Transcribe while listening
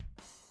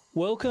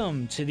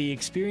Welcome to the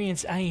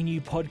Experience ANU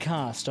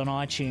podcast on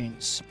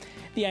iTunes.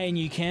 The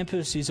ANU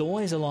campus is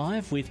always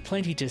alive with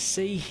plenty to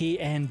see, hear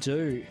and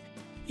do.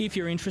 If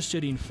you're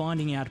interested in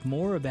finding out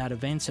more about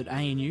events at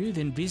ANU,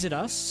 then visit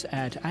us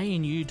at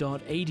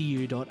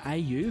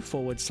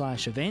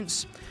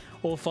anu.edu.au/events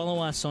or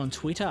follow us on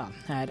Twitter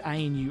at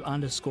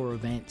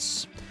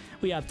 @ANU_events.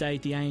 We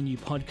update the ANU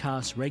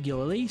podcast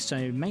regularly,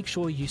 so make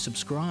sure you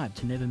subscribe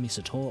to never miss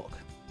a talk.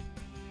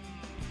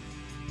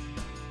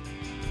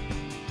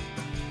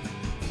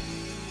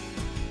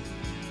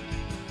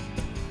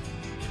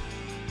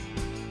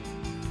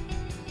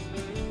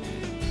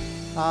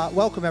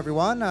 Welcome,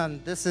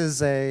 everyone. This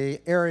is an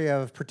area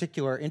of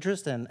particular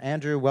interest, and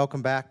Andrew,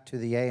 welcome back to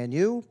the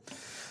ANU.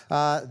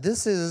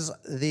 This is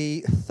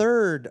the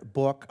third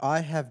book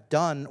I have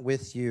done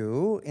with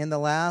you in the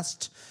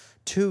last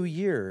 2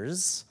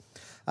 years,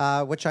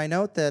 which I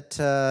note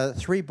that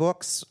 3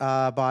 books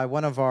by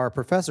one of our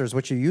professors,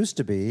 which you used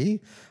to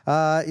be,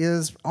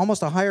 is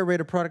almost a higher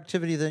rate of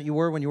productivity than you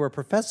were when you were a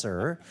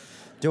professor.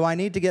 Do I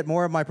need to get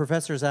more of my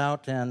professors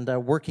out and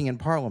working in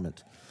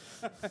Parliament?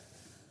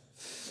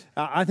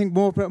 I think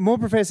more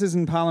professors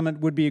in Parliament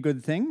would be a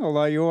good thing,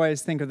 although you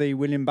always think of the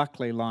William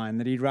Buckley line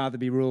that he'd rather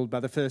be ruled by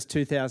the first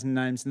 2,000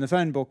 names in the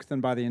phone book than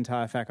by the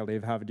entire faculty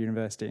of Harvard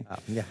University.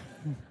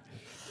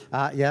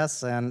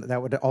 Yes, and that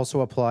would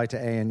also apply to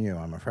ANU,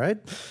 I'm afraid.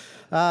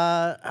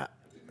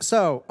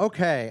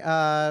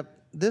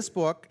 This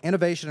book,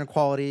 Innovation and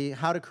Equality,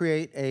 How to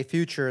Create a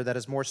Future That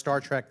is More Star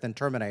Trek Than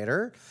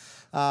Terminator,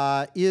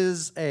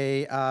 is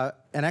an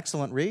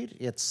excellent read.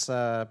 It's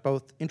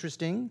both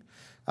interesting,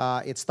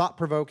 it's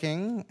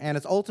thought-provoking, and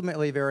it's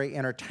ultimately very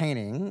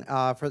entertaining,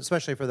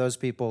 especially for those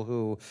people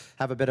who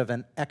have a bit of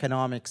an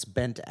economics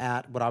bent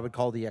at what I would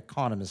call the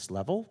economist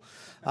level,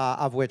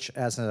 of which,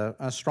 as an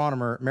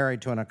astronomer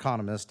married to an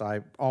economist,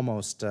 I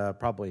almost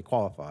probably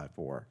qualify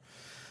for.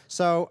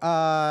 So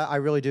I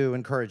really do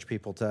encourage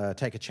people to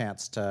take a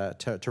chance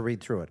to read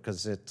through it,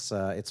 because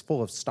it's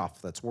full of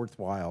stuff that's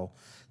worthwhile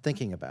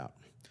thinking about.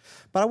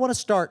 But I want to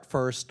start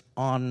first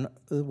on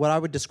what I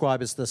would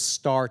describe as the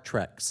Star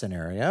Trek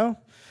scenario.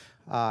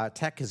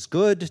 Tech is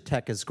good,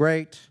 tech is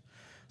great.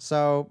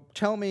 So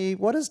tell me,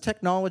 what has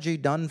technology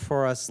done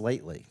for us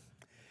lately?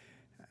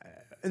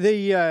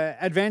 The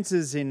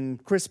advances in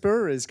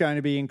CRISPR is going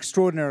to be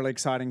extraordinarily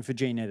exciting for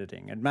gene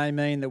editing. It may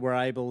mean that we're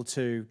able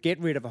to get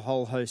rid of a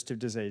whole host of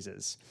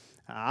diseases.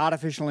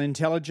 Artificial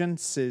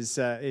intelligence is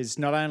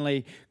not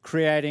only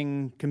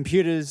creating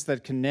computers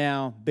that can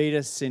now beat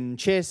us in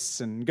chess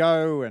and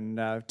Go and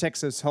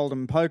Texas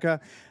Hold'em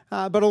poker,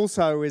 but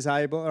also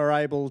are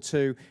able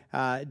to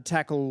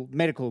tackle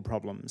medical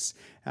problems.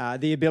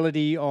 The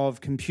ability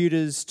of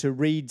computers to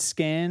read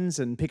scans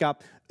and pick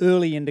up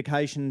early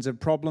indications of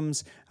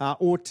problems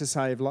ought to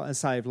save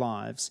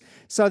lives.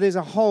 So there's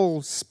a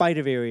whole spate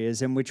of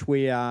areas in which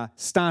we are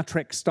Star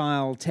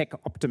Trek-style tech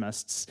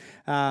optimists,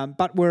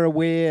 but we're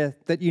aware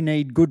that you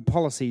need good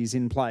policies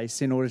in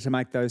place in order to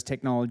make those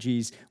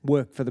technologies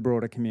work for the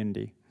broader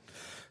community.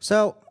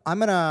 So I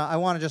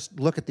want to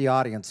just look at the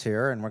audience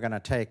here, and we're going to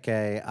take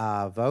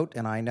a vote.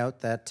 And I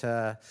note that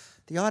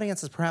the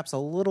audience is perhaps a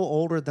little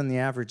older than the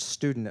average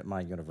student at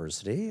my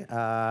university,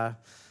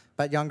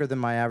 but younger than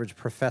my average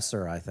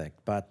professor, I think.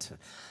 But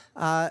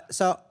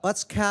so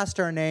let's cast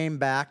our name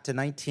back to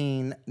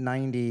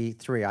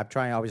 1993. I'm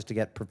trying always to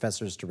get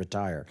professors to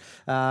retire.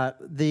 I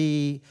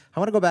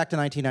want to go back to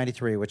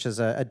 1993, which is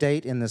a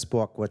date in this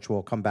book, which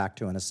we'll come back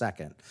to in a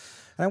second.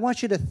 And I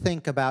want you to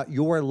think about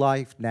your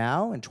life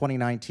now in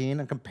 2019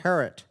 and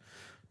compare it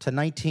to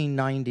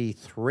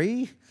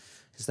 1993.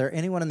 Is there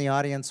anyone in the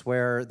audience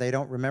where they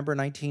don't remember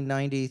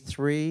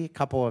 1993? A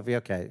couple of you,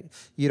 okay.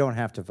 You don't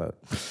have to vote.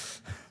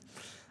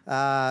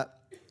 And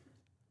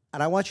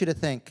I want you to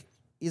think,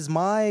 is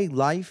my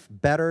life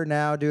better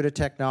now due to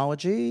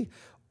technology,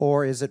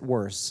 or is it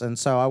worse? And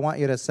so I want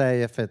you to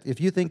say, if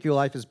you think your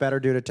life is better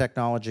due to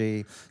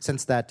technology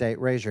since that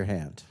date, raise your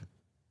hand.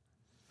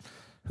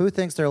 Who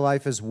thinks their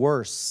life is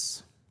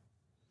worse?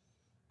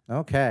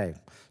 Okay.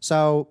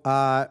 So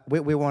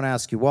we won't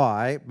ask you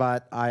why,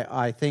 but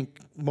I think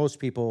most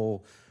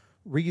people,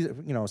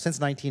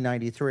 since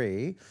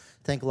 1993,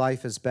 think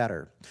life is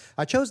better.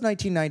 I chose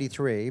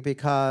 1993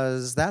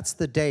 because that's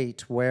the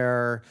date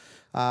where,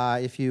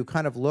 if you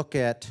kind of look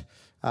at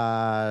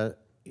there's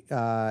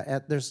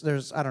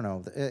I don't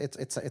know,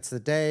 it's the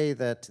day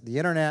that the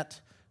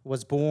internet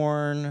was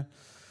born.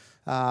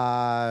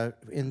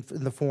 In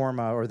the form,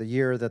 or the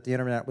year that the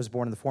internet was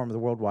born in the form of the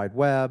World Wide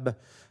Web.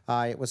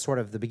 It was sort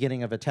of the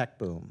beginning of a tech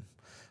boom.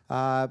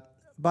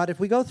 But if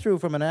we go through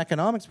from an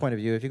economics point of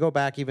view, if you go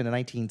back even to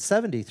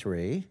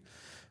 1973,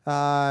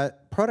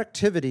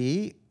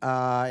 productivity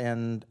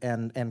and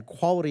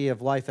quality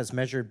of life as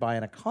measured by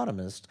an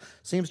economist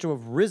seems to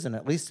have risen,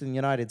 at least in the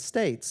United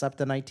States, up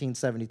to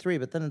 1973,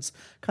 but then it's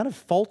kind of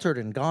faltered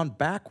and gone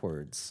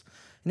backwards.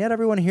 And yet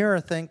everyone here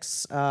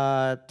thinks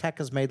tech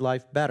has made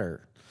life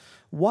better.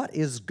 What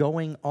is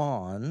going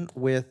on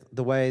with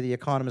the way the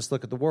economists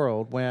look at the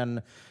world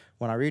when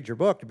I read your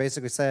book, you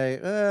basically say,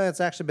 it's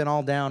actually been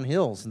all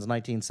downhill since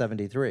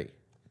 1973?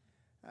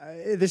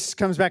 This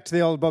comes back to the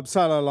old Bob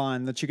Solo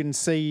line that you can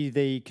see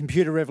the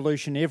computer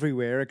revolution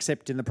everywhere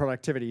except in the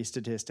productivity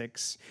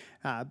statistics.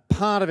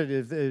 Part of it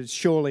is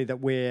surely that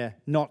we're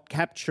not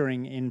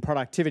capturing in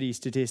productivity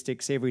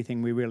statistics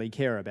everything we really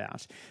care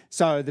about.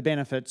 So the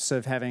benefits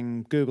of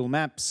having Google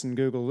Maps and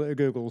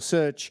Google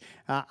Search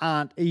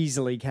aren't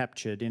easily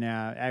captured in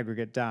our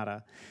aggregate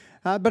data.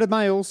 But it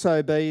may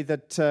also be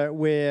that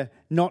we're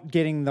not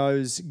getting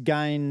those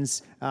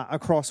gains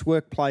across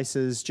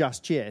workplaces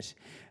just yet.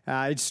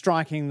 It's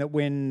striking that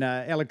when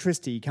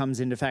electricity comes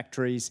into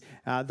factories,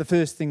 the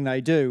first thing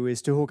they do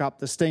is to hook up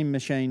the steam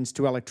machines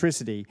to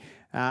electricity,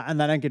 and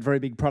they don't get very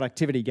big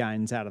productivity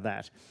gains out of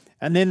that.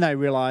 And then they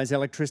realise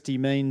electricity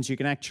means you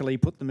can actually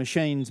put the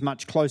machines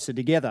much closer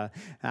together,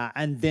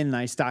 and then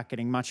they start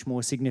getting much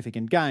more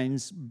significant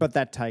gains, but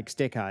that takes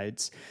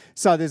decades.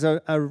 So there's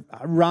a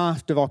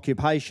raft of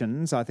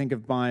occupations. I think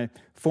of my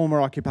former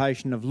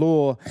occupation of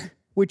law,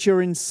 which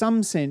are in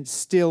some sense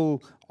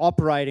still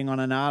operating on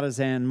an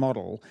artisan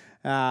model.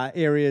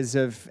 Areas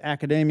of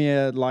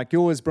academia like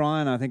yours,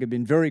 Brian, I think have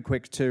been very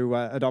quick to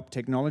adopt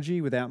technology.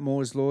 Without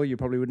Moore's law, you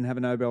probably wouldn't have a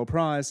Nobel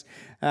Prize.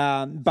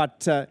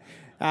 But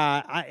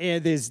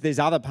there's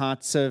other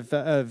parts of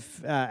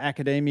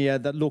academia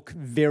that look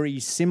very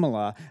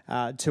similar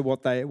to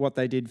what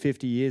they did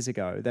 50 years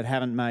ago, that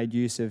haven't made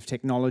use of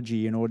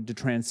technology in order to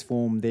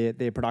transform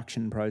their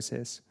production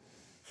process.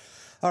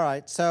 All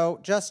right, so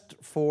just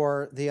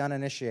for the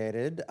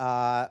uninitiated,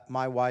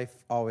 my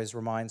wife always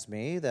reminds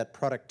me that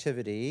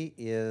productivity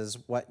is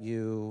what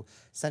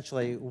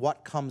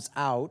comes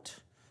out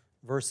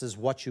versus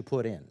what you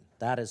put in.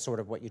 That is sort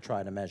of what you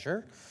try to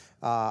measure.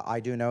 I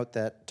do note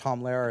that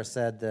Tom Lehrer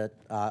said that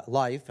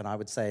life, and I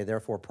would say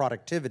therefore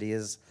productivity,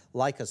 is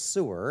like a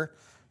sewer.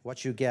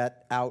 What you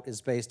get out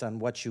is based on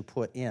what you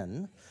put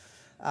in.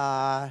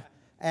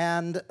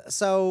 And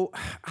so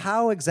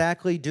how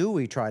exactly do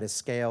we try to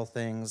scale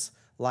things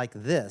like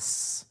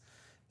this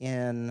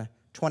in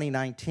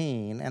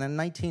 2019? And in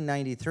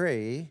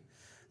 1993,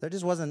 there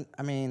just wasn't,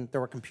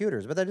 there were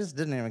computers, but they just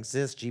didn't even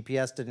exist.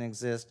 GPS didn't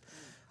exist.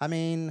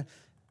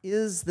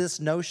 Is this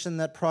notion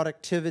that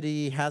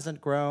productivity hasn't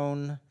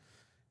grown,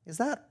 is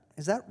that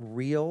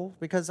real?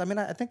 Because,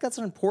 I think that's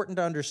important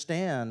to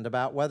understand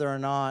about whether or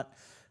not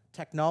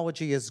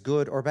technology is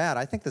good or bad.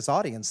 I think this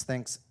audience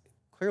thinks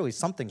clearly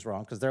something's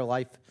wrong because their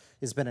life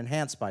has been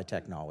enhanced by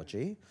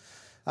technology.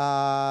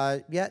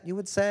 Yet you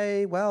would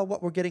say, well,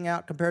 what we're getting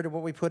out compared to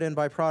what we put in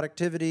by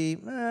productivity,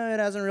 it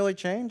hasn't really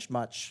changed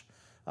much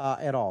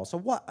at all. So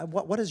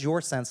what is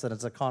your sense that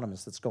as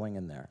economists that's going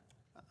in there?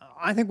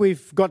 I think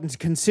we've gotten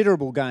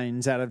considerable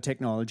gains out of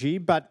technology,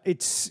 but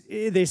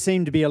there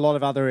seem to be a lot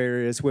of other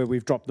areas where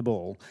we've dropped the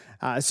ball.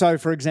 So,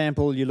 for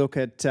example, you look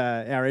at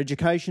our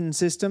education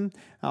system.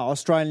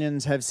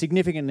 Australians have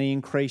significantly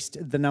increased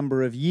the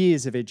number of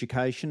years of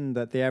education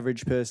that the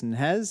average person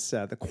has.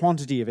 The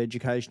quantity of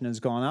education has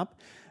gone up,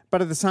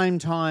 but at the same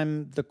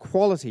time, the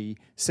quality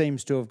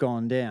seems to have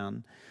gone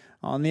down.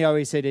 On the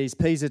OECD's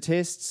PISA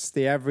tests,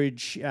 the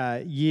average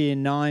Year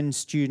 9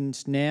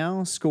 student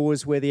now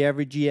scores where the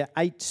average Year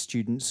 8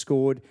 student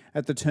scored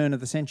at the turn of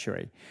the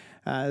century.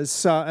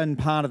 And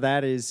part of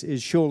that is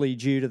surely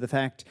due to the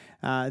fact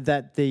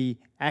that the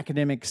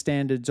academic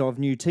standards of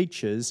new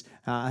teachers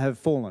have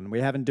fallen.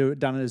 We haven't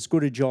done as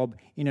good a job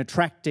in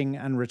attracting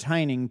and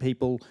retaining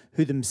people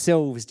who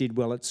themselves did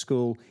well at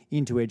school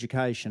into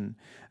education.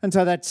 And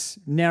so that's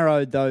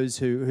narrowed those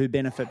who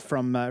benefit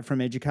from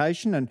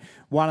education. And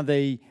one of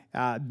the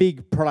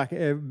big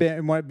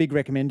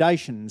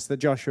recommendations that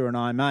Joshua and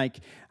I make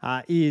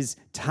is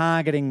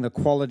targeting the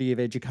quality of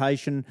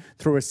education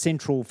through a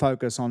central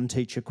focus on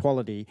teacher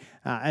quality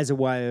as a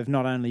way of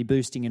not only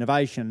boosting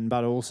innovation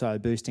but also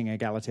boosting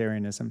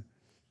egalitarianism.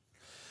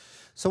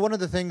 So one of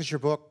the things your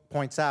book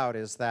points out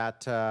is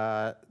that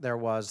there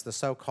was the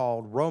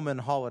so-called Roman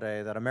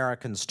holiday that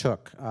Americans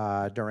took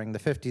during the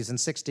 50s and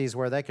 60s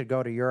where they could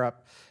go to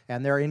Europe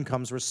and their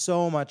incomes were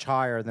so much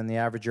higher than the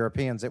average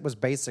Europeans. It was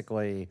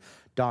basically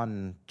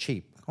done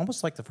cheap.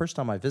 Almost like the first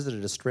time I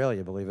visited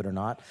Australia, believe it or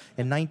not,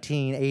 in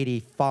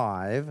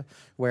 1985,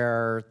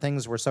 where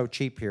things were so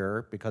cheap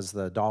here because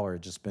the dollar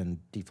had just been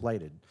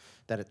deflated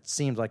that it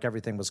seemed like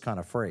everything was kind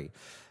of free.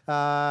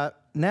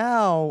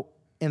 Now,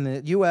 in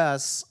the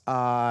U.S.,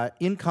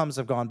 incomes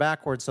have gone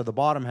backwards, so the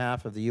bottom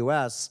half of the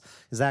U.S.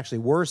 is actually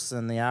worse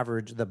than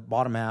the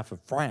bottom half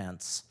of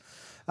France.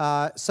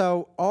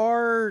 So how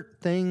are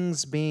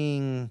things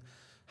being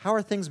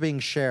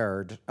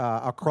shared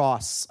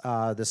across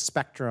the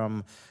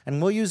spectrum?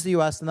 And we'll use the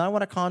U.S., and then I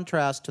want to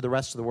contrast to the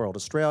rest of the world,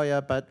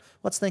 Australia, but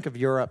let's think of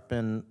Europe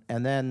and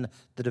then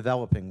the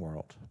developing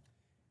world.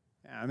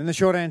 The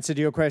short answer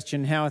to your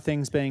question, how are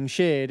things being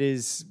shared,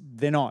 is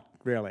they're not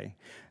really.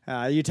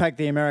 You take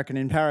the American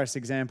in Paris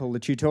example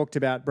that you talked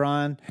about,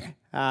 Brian.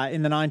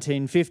 In the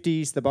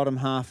 1950s, the bottom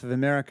half of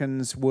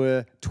Americans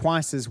were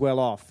twice as well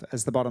off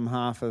as the bottom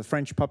half of the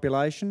French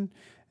population.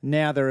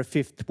 Now they're a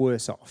fifth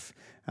worse off.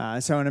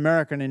 So an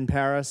American in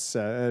Paris,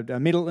 a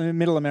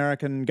middle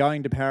American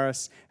going to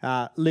Paris,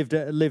 lived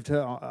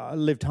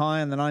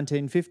high in the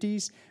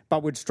 1950s,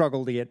 but would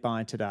struggle to get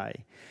by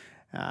today.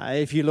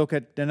 If you look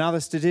at another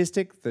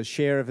statistic, the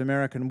share of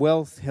American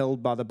wealth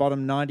held by the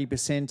bottom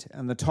 90%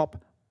 and the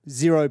top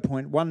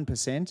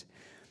 0.1%,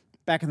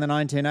 back in the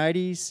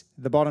 1980s,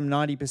 the bottom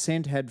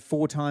 90% had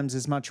 4 times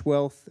as much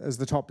wealth as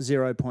the top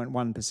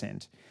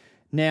 0.1%.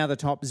 Now the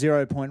top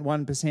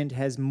 0.1%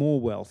 has more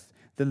wealth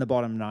than the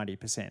bottom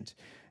 90%.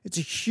 It's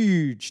a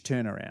huge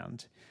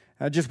turnaround.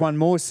 Just one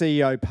more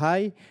CEO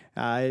pay.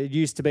 It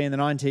used to be in the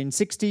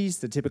 1960s,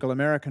 the typical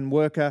American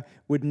worker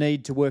would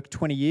need to work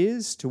 20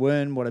 years to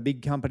earn what a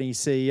big company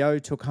CEO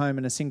took home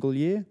in a single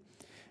year.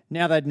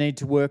 Now they'd need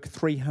to work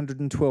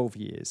 312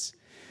 years.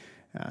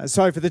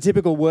 So for the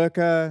typical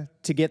worker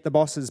to get the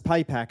boss's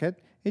pay packet,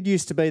 it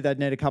used to be they'd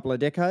need a couple of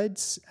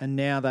decades, and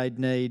now they'd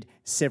need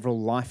several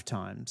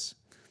lifetimes.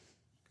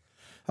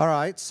 All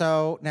right,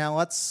 so now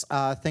let's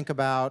think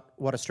about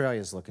what Australia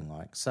is looking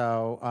like.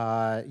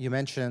 So you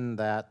mentioned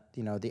that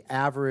the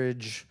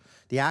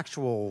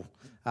actual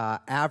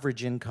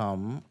average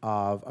income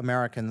of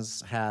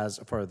Americans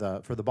has for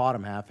the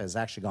bottom half has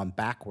actually gone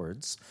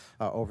backwards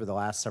over the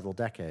last several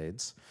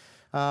decades.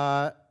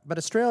 But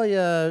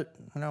Australia,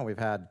 we've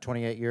had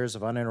 28 years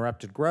of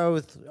uninterrupted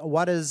growth.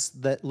 What does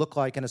that look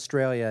like in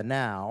Australia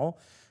now?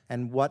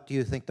 And what do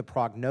you think the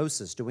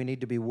prognosis? Do we need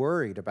to be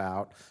worried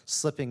about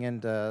slipping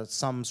into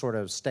some sort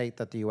of state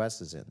that the U.S.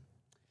 is in?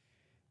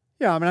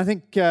 Yeah, I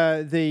think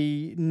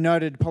the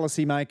noted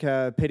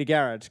policymaker Peter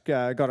Garrett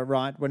got it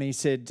right when he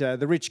said,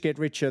 the rich get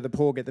richer, the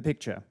poor get the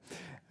picture.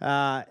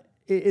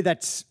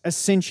 That's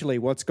essentially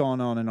what's gone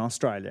on in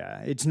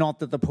Australia. It's not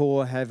that the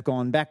poor have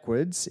gone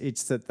backwards,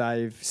 it's that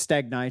they've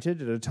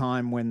stagnated at a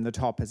time when the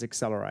top has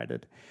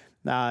accelerated.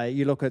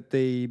 You look at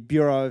the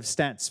Bureau of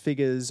Stats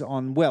figures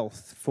on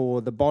wealth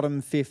for the bottom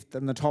fifth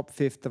and the top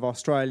fifth of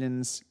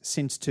Australians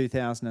since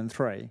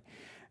 2003.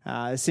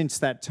 Since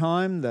that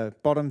time, the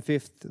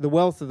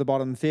wealth of the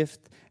bottom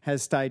fifth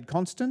has stayed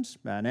constant,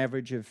 an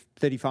average of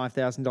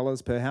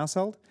 $35,000 per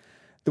household.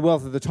 The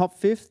wealth of the top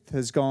fifth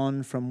has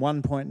gone from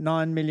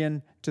 1.9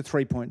 million to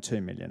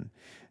 3.2 million.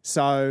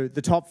 So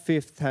the top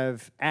fifth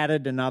have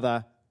added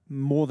another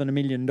more than $1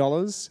 million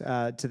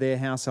to their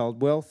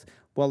household wealth,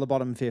 while the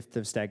bottom fifth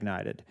have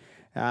stagnated.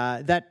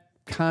 That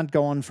can't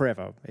go on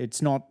forever.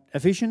 It's not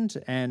efficient,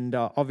 and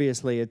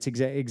obviously it's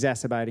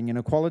exacerbating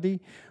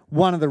inequality.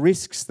 One of the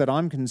risks that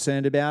I'm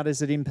concerned about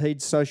is it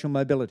impedes social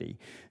mobility.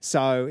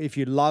 So if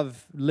you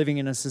love living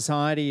in a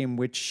society in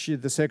which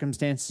the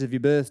circumstances of your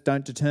birth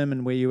don't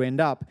determine where you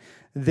end up,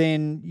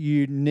 then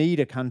you need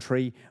a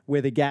country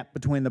where the gap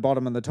between the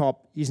bottom and the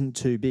top isn't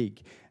too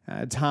big.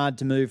 It's hard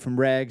to move from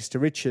rags to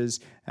riches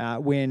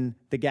when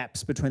the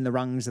gaps between the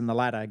rungs and the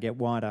ladder get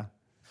wider.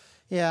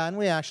 Yeah, and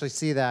we actually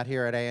see that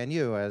here at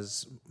ANU.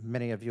 As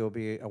many of you will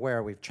be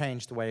aware, we've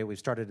changed the way we've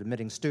started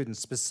admitting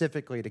students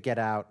specifically to get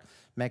out,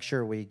 make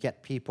sure we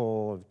get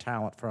people of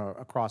talent from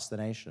across the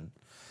nation.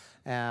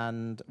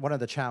 And one of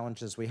the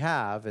challenges we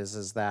have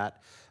is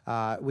that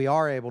we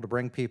are able to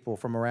bring people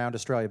from around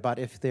Australia, but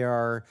if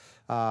the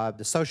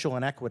social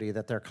inequity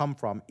that they come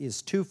from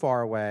is too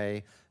far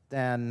away,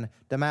 then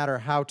no matter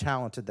how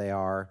talented they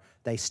are,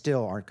 they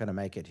still aren't going to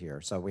make it here.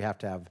 So we have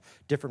to have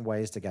different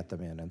ways to get them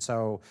in. And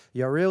so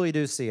you really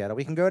do see it.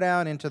 We can go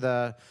down into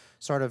the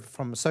sort of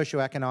from a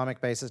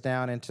socioeconomic basis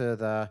down into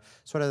the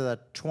sort of the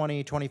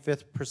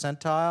 25th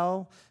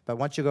percentile. But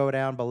once you go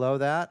down below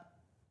that,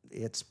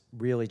 it's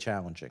really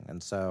challenging.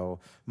 And so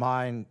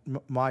my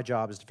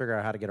job is to figure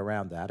out how to get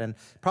around that, and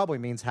probably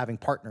means having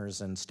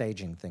partners and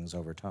staging things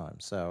over time.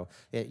 So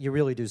you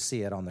really do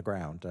see it on the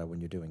ground when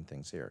you're doing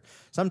things here.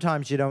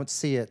 Sometimes you don't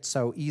see it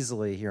so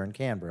easily here in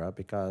Canberra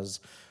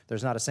because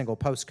there's not a single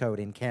postcode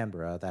in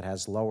Canberra that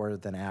has lower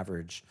than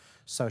average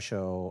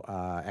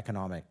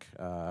socio-economic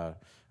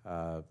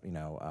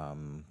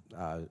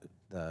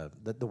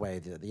the way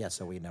the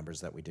SOE numbers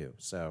that we do.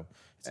 So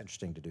it's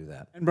interesting to do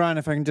that. And Brian,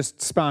 if I can just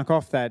spark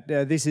off that,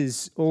 this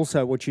is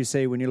also what you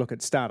see when you look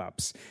at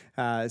startups.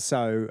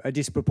 So a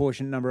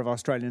disproportionate number of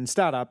Australian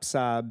startups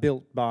are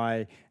built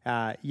by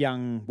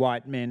young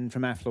white men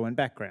from affluent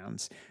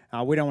backgrounds.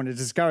 We don't want to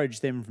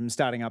discourage them from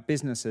starting up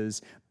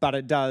businesses, but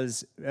it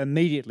does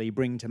immediately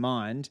bring to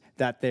mind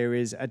that there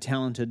is a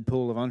talented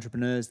pool of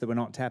entrepreneurs that we're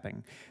not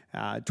tapping.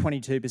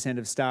 22%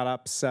 of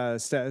startups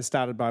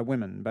started by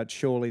women, but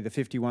surely the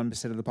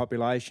 51% of the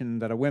population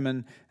that are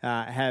women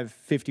have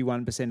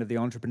 51% of the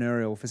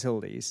entrepreneurial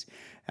facilities.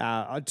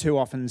 Too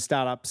often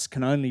startups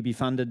can only be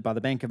funded by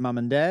the bank of mum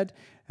and dad,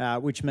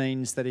 which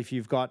means that if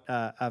you've got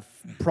a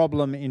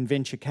problem in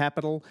venture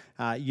capital,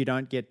 you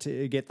don't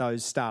get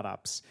those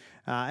startups.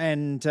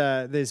 And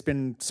there's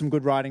been some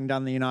good writing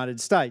done in the United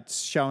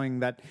States showing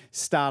that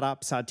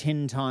startups are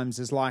 10 times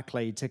as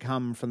likely to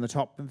come from the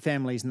top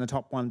families in the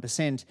top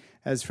 1%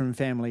 as from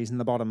families in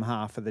the bottom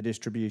half of the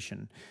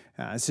distribution,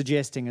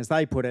 suggesting, as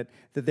they put it,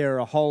 that there are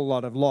a whole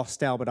lot of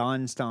lost Albert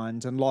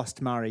Einsteins and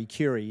lost Marie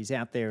Curies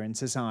out there in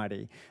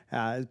society,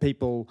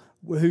 people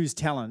whose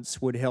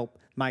talents would help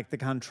make the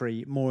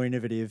country more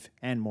innovative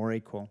and more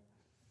equal.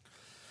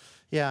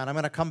 Yeah, and I'm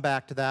going to come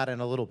back to that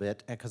in a little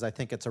bit because I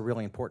think it's a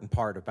really important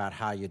part about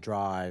how you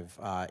drive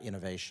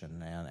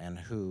innovation and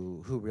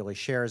who really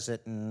shares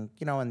it. And,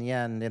 you know, in the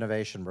end,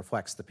 innovation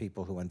reflects the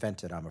people who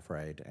invent it, I'm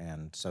afraid.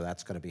 And so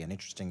that's going to be an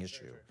interesting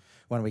issue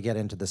when we get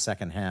into the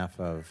second half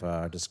of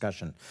our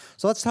discussion.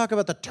 So let's talk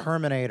about the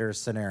Terminator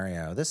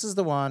scenario. This is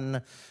the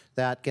one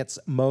that gets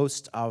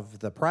most of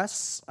the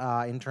press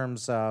in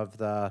terms of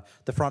the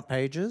front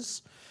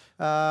pages.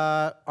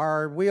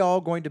 Are we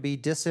all going to be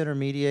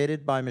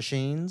disintermediated by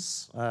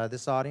machines,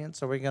 this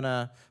audience? Are we going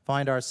to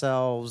find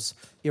ourselves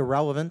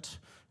irrelevant,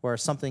 where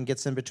something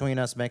gets in between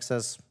us, makes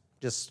us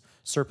just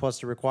surplus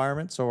to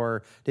requirements?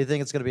 Or do you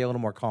think it's going to be a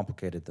little more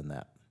complicated than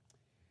that?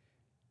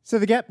 So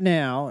the gap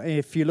now,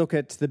 if you look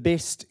at the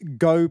best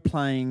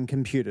Go-playing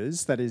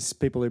computers, that is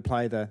people who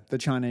play the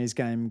Chinese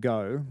game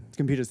Go,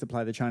 computers that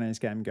play the Chinese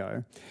game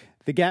Go,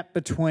 the gap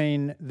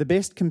between the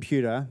best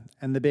computer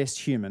and the best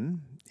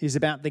human is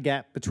about the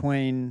gap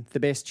between the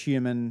best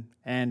human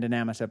and an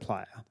amateur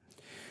player.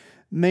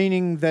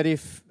 Meaning that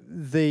if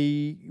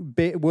the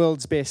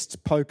world's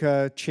best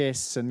poker,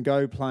 chess and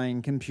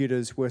Go-playing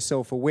computers were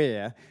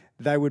self-aware,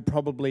 they would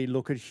probably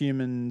look at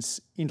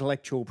humans'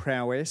 intellectual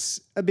prowess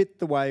a bit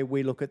the way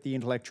we look at the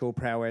intellectual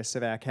prowess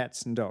of our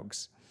cats and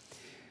dogs.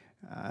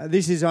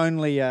 This is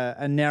only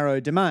a narrow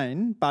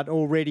domain, but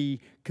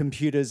already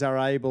computers are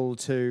able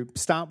to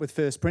start with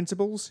first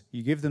principles.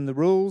 You give them the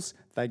rules,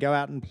 they go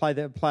out and play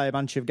a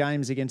bunch of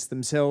games against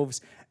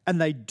themselves,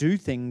 and they do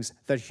things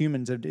that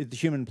the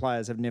human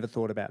players have never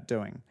thought about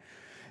doing.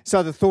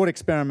 So the thought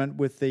experiment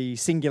with the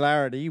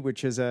singularity,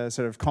 which is a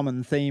sort of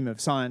common theme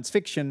of science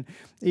fiction,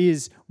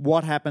 is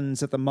what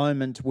happens at the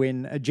moment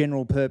when a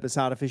general purpose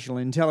artificial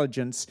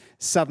intelligence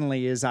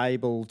suddenly is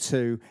able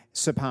to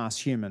surpass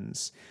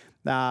humans.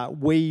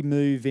 We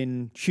move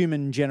in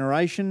human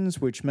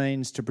generations, which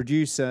means to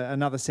produce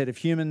another set of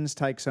humans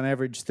takes on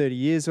average 30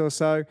 years or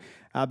so,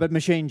 but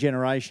machine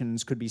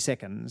generations could be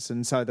seconds,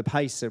 and so the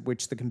pace at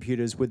which the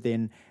computers would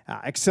then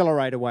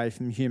accelerate away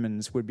from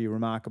humans would be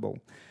remarkable.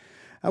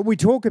 We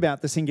talk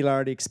about the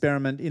singularity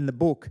experiment in the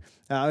book,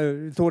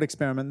 thought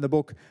experiment in the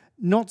book,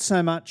 not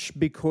so much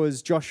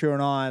because Joshua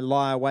and I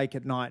lie awake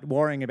at night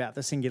worrying about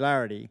the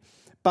singularity,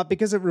 but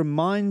because it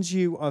reminds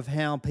you of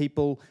how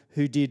people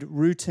who did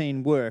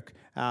routine work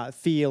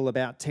feel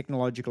about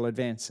technological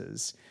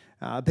advances.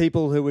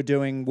 People who were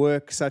doing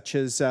work such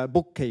as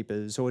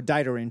bookkeepers or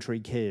data entry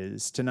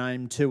carers, to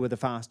name two of the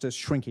fastest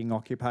shrinking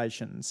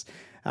occupations.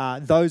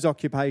 Those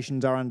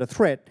occupations are under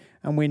threat,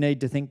 and we need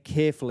to think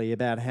carefully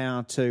about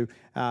how to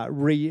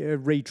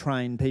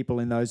retrain people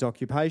in those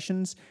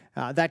occupations.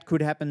 That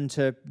could happen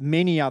to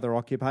many other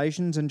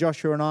occupations, and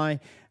Joshua and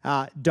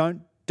I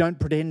don't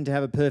pretend to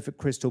have a perfect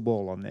crystal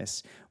ball on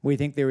this. We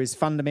think there is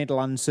fundamental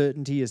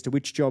uncertainty as to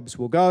which jobs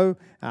will go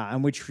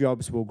and which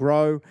jobs will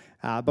grow,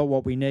 but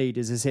what we need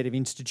is a set of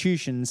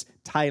institutions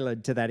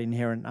tailored to that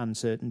inherent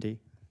uncertainty.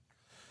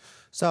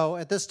 So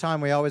at this time,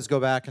 we always go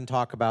back and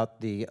talk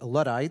about the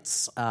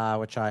Luddites,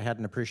 which I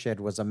hadn't appreciated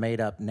was a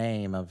made-up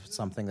name of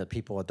something that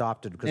people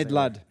adopted. Ned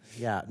Ludd.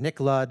 Yeah, Nick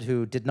Ludd,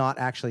 who did not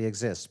actually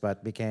exist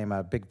but became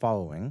a big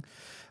following.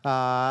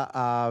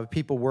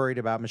 People worried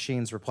about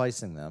machines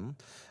replacing them.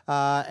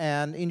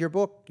 And in your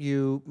book,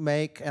 you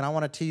make, and I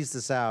want to tease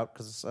this out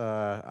because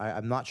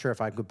I'm not sure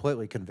if I'm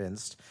completely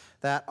convinced,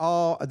 that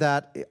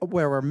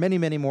there were many,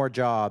 many more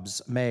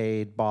jobs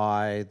made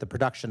by the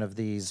production of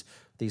these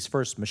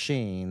first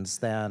machines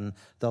than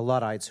the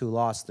Luddites who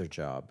lost their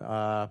job.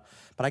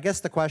 But I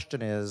guess the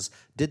question is,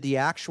 did the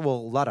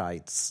actual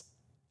Luddites,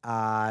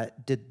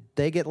 did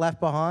they get left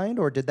behind,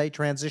 or did they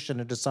transition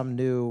into some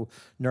new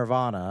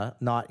nirvana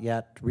not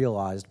yet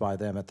realized by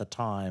them at the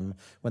time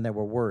when they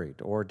were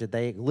worried? Or did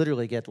they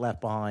literally get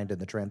left behind in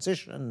the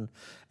transition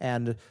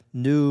and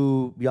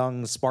new,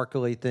 young,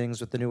 sparkly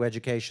things with the new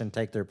education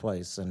take their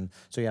place? And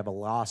so you have a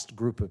lost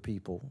group of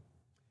people.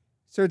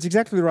 So it's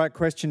exactly the right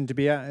question to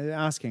be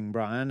asking,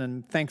 Brian,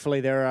 and thankfully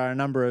there are a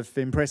number of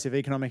impressive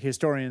economic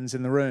historians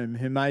in the room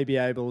who may be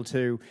able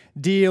to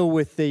deal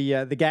with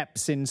the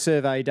gaps in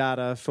survey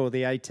data for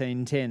the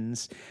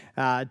 1810s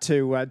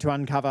to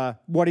uncover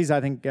what is,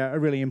 I think, a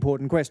really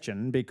important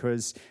question,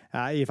 because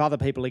if other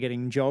people are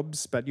getting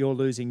jobs but you're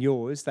losing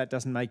yours, that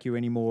doesn't make you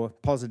any more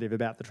positive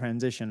about the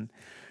transition.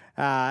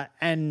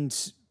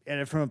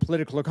 And from a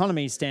political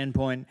economy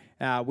standpoint,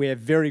 we have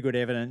very good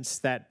evidence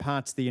that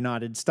parts of the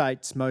United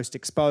States most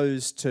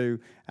exposed to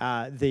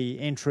the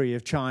entry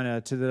of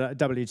China to the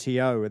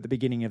WTO at the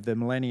beginning of the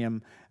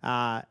millennium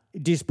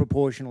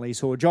disproportionately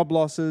saw job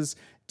losses,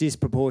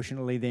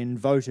 disproportionately then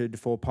voted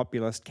for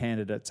populist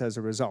candidates as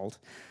a result.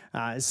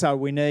 So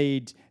we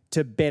need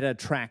to better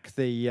track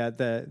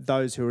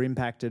those who are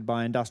impacted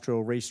by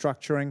industrial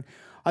restructuring.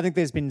 I think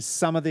there's been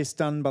some of this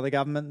done by the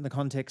government in the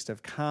context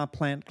of car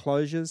plant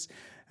closures,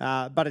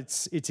 but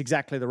it's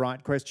exactly the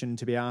right question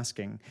to be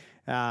asking.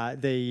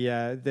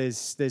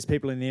 There's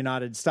people in the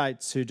United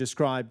States who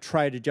describe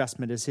trade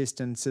adjustment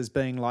assistance as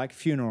being like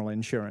funeral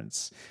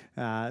insurance.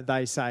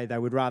 They say they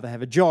would rather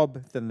have a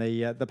job than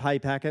the pay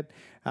packet.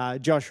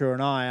 Joshua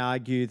and I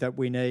argue that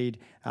we need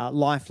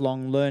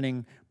lifelong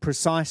learning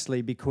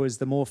precisely because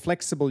the more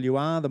flexible you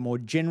are, the more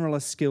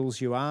generalist skills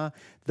you are,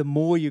 the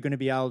more you're going to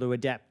be able to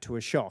adapt to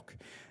a shock.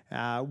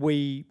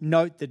 We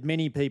note that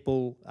many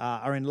people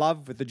are in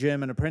love with the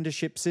German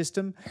apprenticeship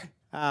system,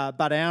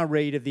 but our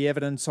read of the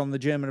evidence on the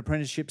German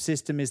apprenticeship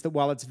system is that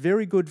while it's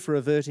very good for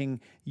averting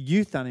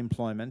youth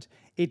unemployment,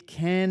 it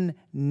can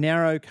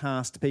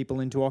narrowcast people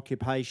into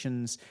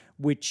occupations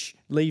which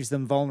leaves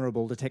them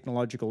vulnerable to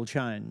technological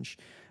change.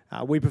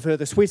 We prefer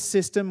the Swiss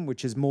system,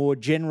 which is more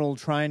general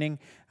training,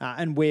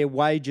 and where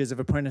wages of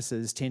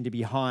apprentices tend to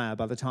be higher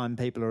by the time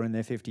people are in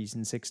their 50s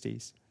and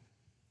 60s.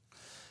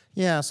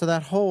 Yeah, so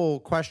that whole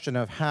question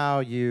of how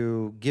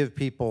you give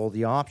people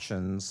the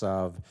options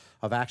of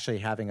actually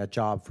having a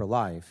job for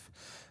life,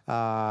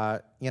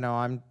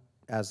 I'm,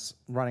 as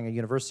running a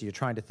university, you're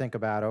trying to think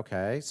about,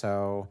 okay,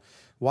 so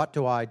what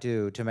do I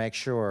do to make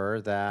sure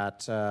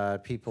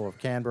that people of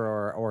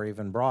Canberra or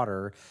even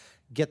broader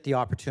get the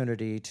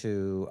opportunity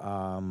to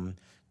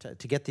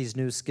get these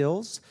new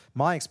skills?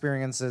 My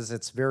experience is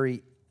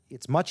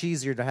it's much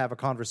easier to have a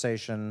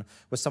conversation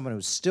with someone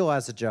who still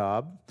has a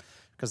job,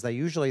 because they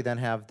usually then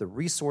have the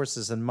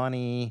resources and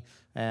money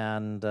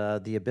and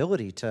the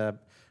ability to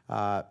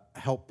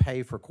help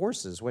pay for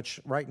courses, which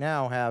right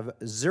now have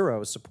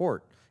zero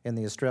support in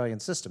the Australian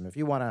system. If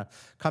you want to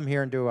come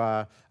here and do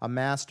a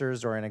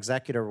master's or an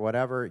executive or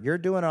whatever, you're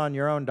doing it on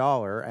your own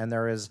dollar, and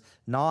there is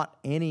not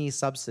any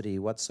subsidy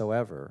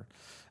whatsoever.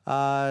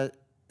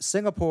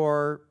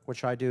 Singapore,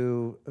 which I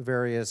do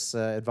various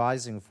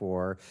advising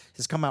for,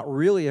 has come out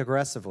really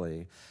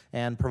aggressively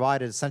and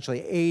provided essentially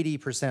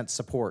 80%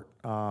 support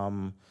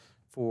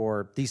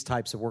for these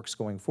types of works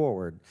going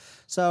forward.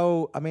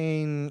 So, I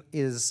mean,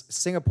 is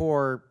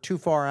Singapore too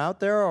far out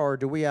there, or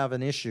do we have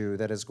an issue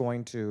that is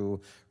going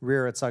to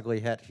rear its ugly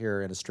head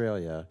here in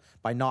Australia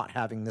by not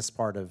having this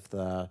part of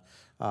the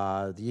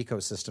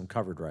ecosystem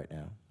covered right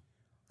now?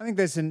 I think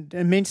there's an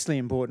immensely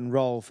important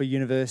role for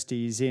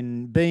universities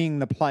in being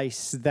the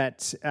place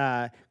that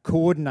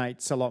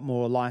coordinates a lot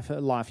more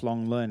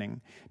lifelong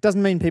learning. It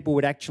doesn't mean people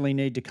would actually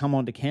need to come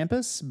onto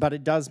campus, but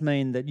it does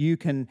mean that you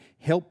can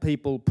help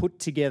people put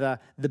together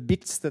the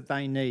bits that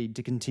they need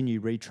to continue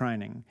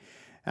retraining.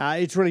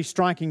 It's really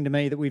striking to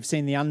me that we've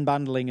seen the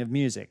unbundling of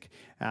music.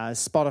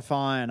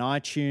 Spotify and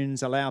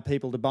iTunes allow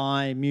people to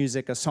buy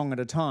music a song at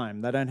a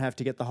time. They don't have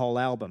to get the whole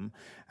album.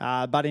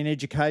 But in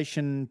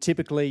education,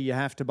 typically you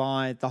have to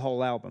buy the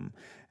whole album.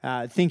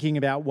 Thinking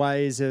about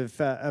ways of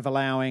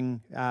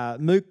allowing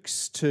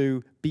MOOCs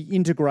to be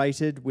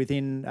integrated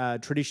within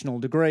traditional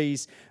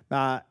degrees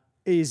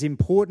is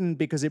important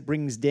because it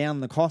brings down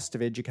the cost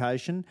of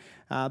education,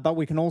 but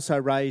we can also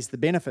raise the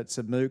benefits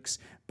of MOOCs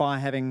by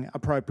having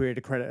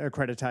appropriate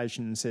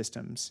accreditation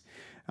systems.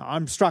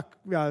 I'm struck,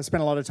 I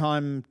spent a lot of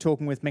time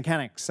talking with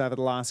mechanics over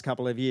the last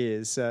couple of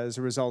years as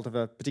a result of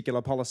a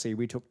particular policy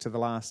we took to the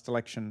last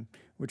election,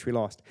 which we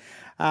lost.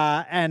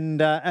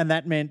 And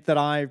that meant that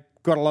I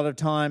got a lot of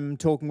time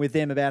talking with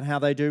them about how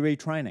they do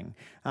retraining.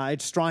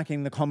 It's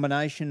striking the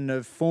combination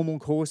of formal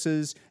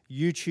courses,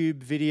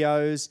 YouTube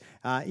videos,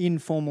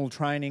 informal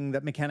training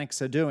that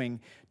mechanics are doing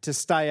to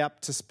stay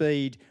up to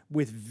speed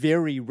with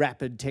very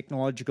rapid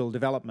technological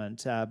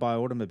development by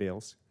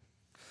automobiles.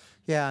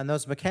 Yeah, and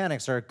those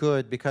mechanics are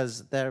good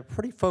because they're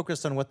pretty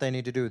focused on what they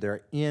need to do.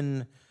 They're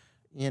in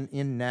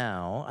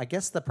now. I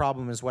guess the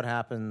problem is what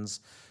happens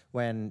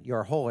when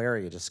your whole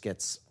area just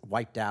gets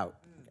wiped out.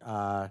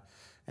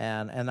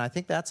 And I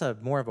think that's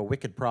more of a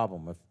wicked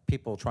problem of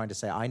people trying to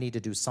say, I need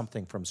to do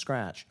something from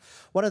scratch.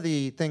 One of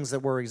the things that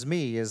worries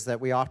me is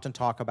that we often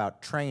talk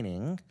about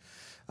training,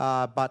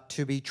 but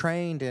to be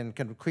trained in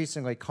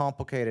increasingly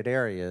complicated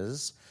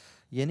areas,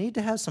 you need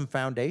to have some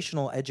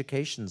foundational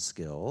education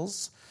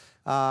skills.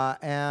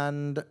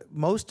 And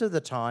most of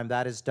the time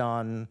that is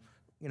done,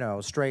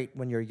 straight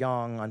when you're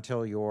young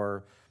until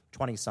you're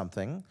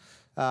 20-something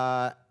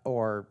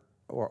or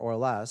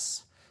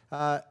less.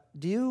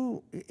 Do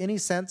you any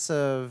sense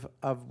of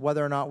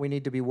whether or not we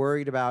need to be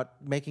worried about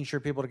making sure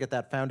people to get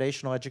that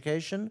foundational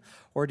education,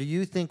 or do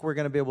you think we're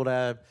going to be able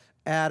to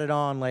add it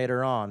on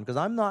later on? Because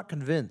I'm not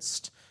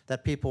convinced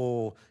that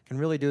people can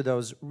really do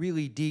those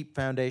really deep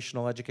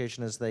foundational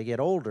education as they get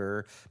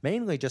older,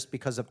 mainly just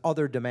because of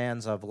other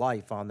demands of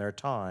life on their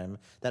time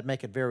that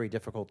make it very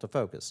difficult to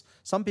focus.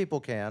 Some people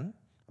can.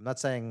 I'm not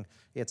saying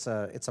it's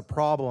a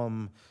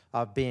problem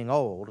of being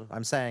old.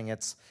 I'm saying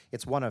it's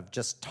one of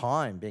just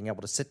time, being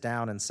able to sit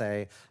down and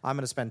say, I'm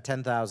going to spend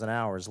 10,000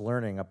 hours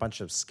learning a bunch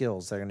of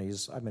skills I'm going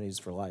to use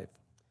for life.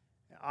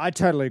 I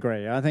totally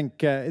agree. I think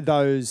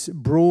those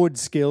broad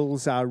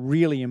skills are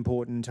really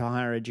important to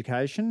higher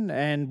education,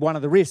 and one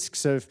of the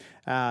risks of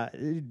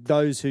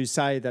those who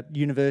say that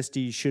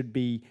universities should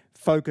be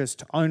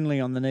focused only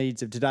on the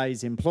needs of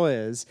today's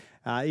employers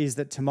is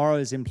that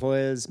tomorrow's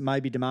employers may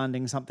be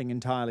demanding something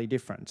entirely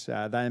different.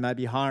 They may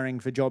be hiring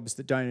for jobs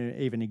that don't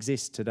even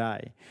exist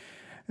today.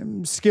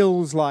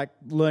 Skills like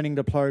learning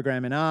to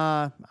program in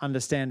R,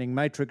 understanding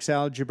matrix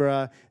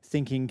algebra,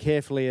 thinking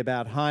carefully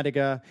about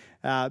Heidegger,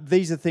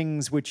 these are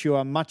things which you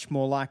are much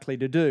more likely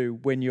to do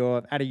when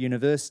you're at a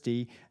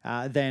university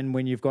than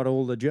when you've got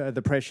all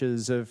the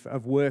pressures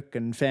of work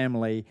and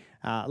family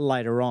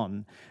later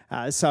on.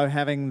 So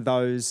having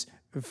those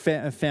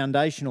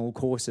foundational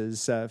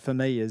courses for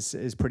me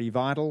is pretty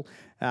vital,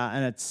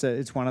 and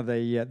it's one of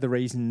the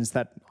reasons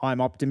that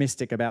I'm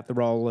optimistic about the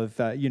role of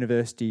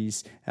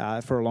universities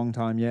for a long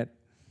time yet.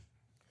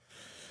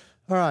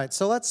 All right,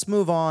 so let's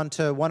move on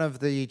to one of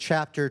the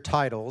chapter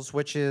titles,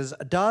 which is,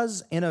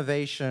 does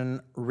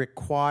innovation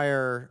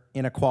require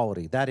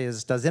inequality? That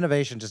is, does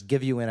innovation just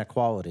give you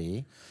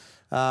inequality?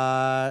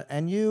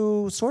 And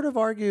you sort of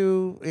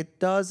argue it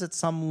does at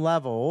some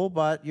level,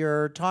 but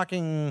you're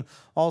talking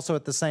also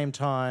at the same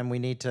time we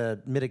need to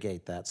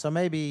mitigate that. So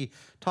maybe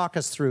talk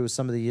us through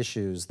some of the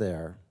issues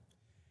there.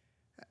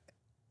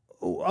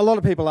 A lot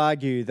of people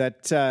argue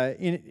that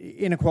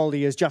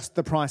inequality is just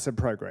the price of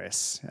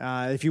progress.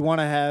 If you want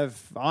to have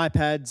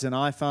iPads and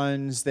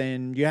iPhones,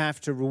 then you have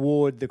to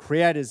reward the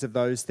creators of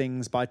those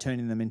things by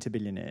turning them into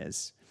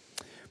billionaires.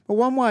 But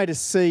one way to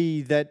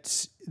see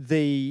that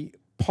the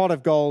pot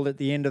of gold at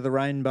the end of the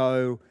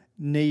rainbow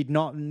need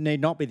not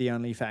be the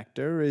only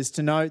factor is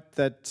to note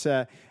that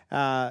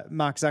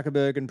Mark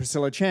Zuckerberg and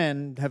Priscilla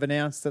Chan have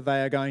announced that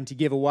they are going to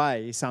give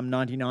away some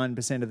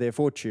 99% of their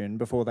fortune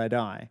before they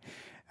die,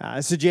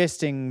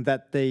 suggesting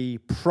that the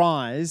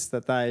prize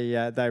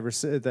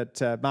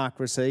that Mark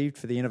received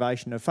for the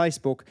innovation of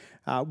Facebook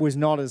was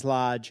not as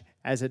large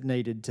as it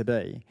needed to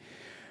be.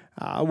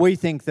 We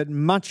think that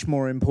much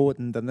more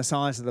important than the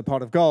size of the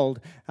pot of gold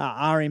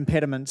are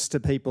impediments to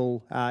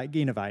people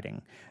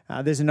innovating.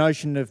 There's a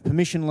notion of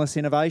permissionless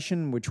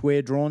innovation, which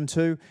we're drawn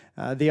to,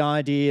 the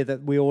idea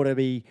that we ought to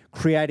be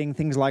creating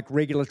things like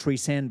regulatory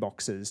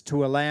sandboxes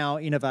to allow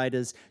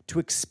innovators to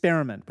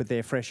experiment with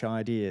their fresh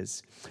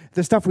ideas.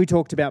 The stuff we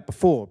talked about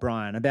before,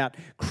 Brian, about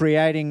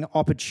creating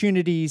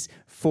opportunities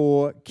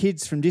for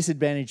kids from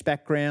disadvantaged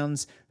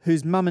backgrounds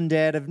whose mum and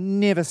dad have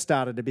never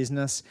started a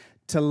business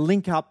to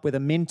link up with a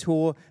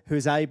mentor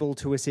who's able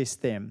to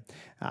assist them.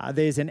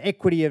 There's an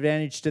equity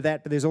advantage to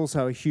that, but there's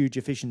also a huge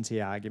efficiency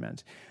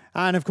argument.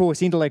 And of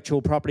course,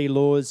 intellectual property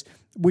laws,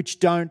 which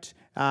don't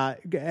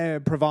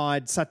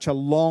provide such a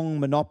long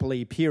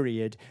monopoly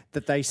period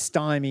that they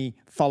stymie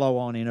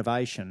follow-on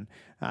innovation.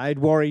 It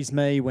worries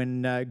me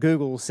when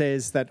Google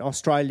says that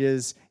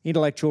Australia's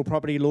intellectual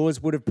property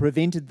laws would have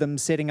prevented them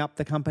setting up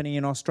the company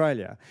in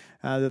Australia,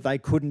 that they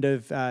couldn't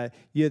have,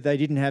 they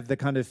didn't have the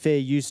kind of fair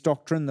use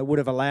doctrine that would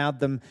have allowed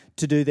them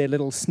to do their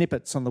little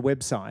snippets on the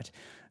website.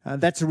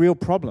 That's a real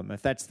problem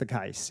if that's the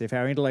case, if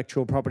our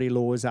intellectual property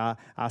laws are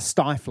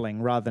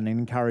stifling rather than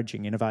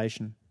encouraging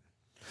innovation.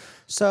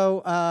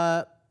 So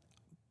I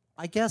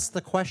guess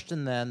the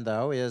question then,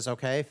 though, is,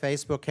 okay,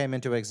 Facebook came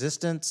into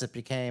existence, it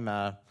became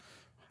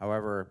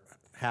however,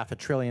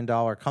 $500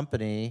 billion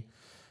company.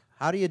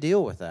 How do you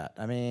deal with that?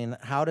 I mean,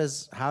 how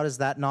does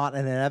that not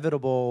an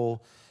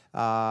inevitable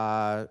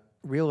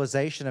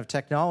realization of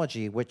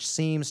technology, which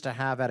seems to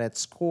have at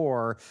its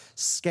core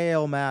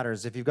scale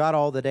matters? If you've got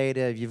all the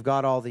data, you've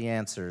got all the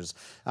answers.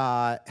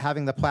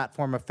 Having the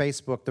platform of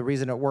Facebook, the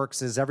reason it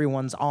works is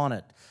everyone's on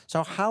it.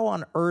 So how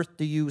on earth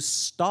do you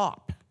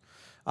stop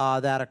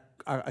that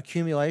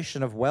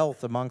accumulation of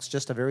wealth amongst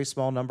just a very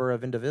small number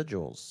of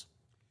individuals?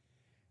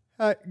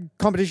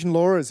 Competition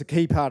law is a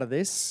key part of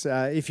this.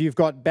 If you've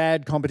got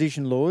bad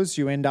competition laws,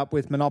 you end up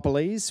with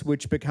monopolies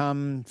which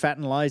become fat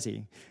and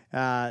lazy.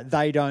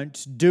 They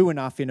don't do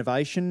enough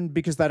innovation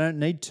because they don't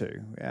need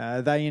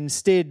to. They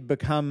instead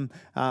become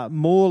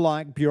more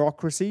like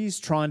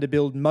bureaucracies trying to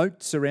build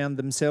moats around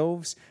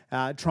themselves,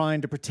 trying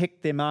to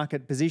protect their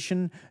market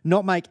position,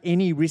 not make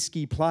any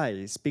risky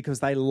plays because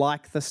they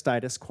like the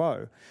status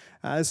quo.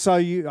 I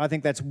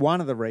think that's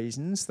one of the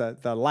reasons,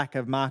 that the lack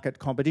of market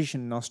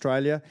competition in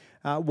Australia,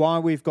 why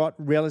we've got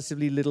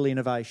relatively little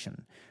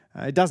innovation.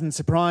 It doesn't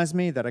surprise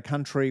me that a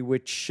country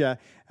which,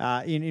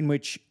 in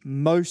which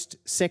most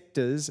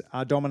sectors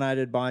are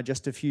dominated by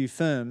just a few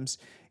firms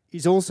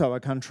is also a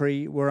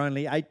country where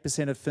only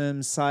 8% of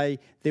firms say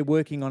they're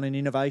working on an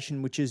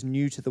innovation which is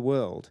new to the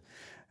world.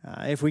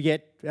 If we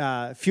get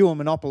fewer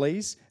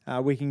monopolies,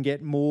 we can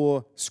get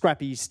more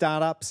scrappy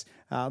startups,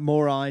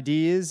 more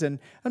ideas, and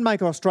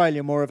make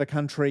Australia more of a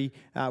country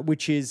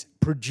which is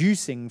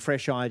producing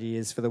fresh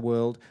ideas for the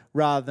world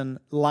rather than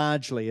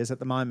largely, as at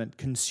the moment,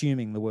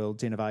 consuming the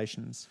world's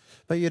innovations.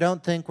 But you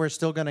don't think we're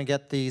still going to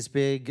get these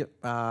big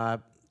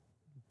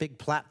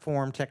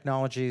platform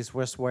technologies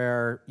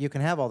where you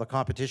can have all the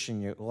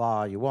competition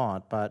law you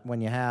want, but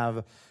when you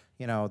have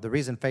the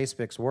reason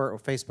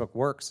Facebook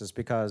works is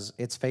because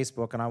it's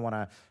Facebook, and I want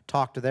to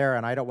talk to there,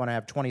 and I don't want to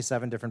have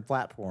 27 different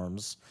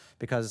platforms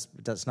because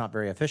that's not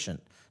very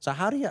efficient. So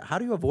how do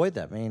you avoid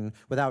that? I mean,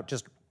 without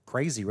just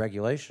crazy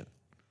regulation.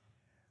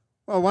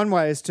 Well, one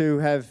way is to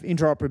have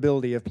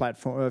interoperability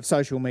of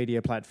social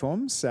media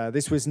platforms.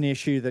 This was an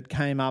issue that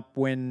came up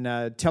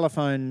when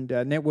telephone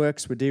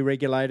networks were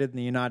deregulated in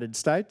the United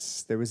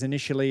States. There was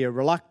initially a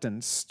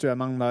reluctance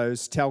among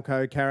those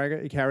telco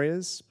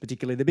carriers,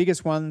 particularly the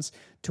biggest ones,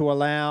 to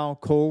allow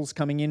calls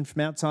coming in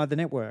from outside the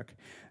network.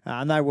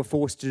 And they were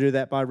forced to do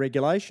that by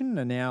regulation,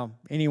 and now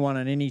anyone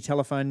on any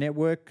telephone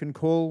network can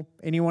call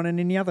anyone on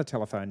any other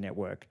telephone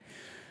network.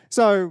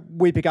 So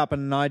we pick up on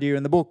an idea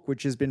in the book,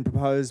 which has been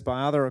proposed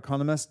by other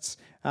economists,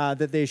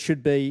 that there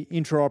should be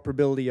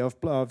interoperability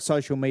of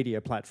social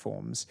media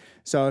platforms.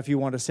 So if you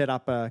want to set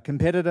up a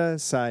competitor,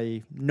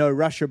 say No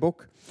Russia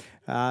Book,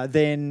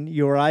 then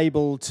you're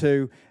able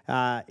to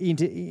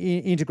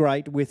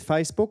integrate with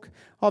Facebook.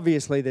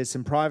 Obviously, there's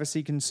some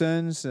privacy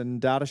concerns and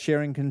data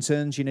sharing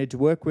concerns you need to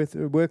work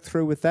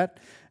through with that.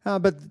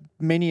 But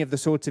many of the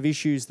sorts of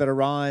issues that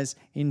arise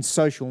in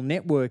social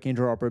network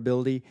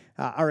interoperability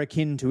are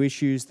akin to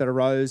issues that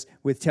arose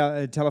with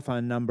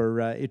telephone number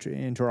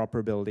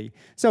interoperability.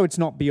 So it's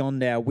not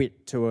beyond our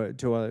wit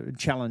to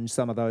challenge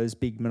some of those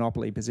big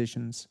monopoly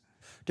positions.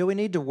 Do we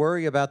need to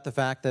worry about the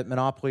fact that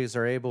monopolies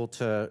are able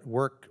to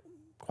work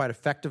quite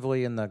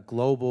effectively in the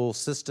global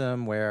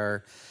system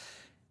where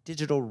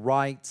digital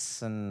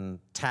rights and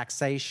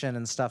taxation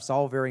and stuff's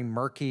all very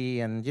murky,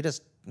 and you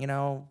just,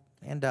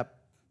 end up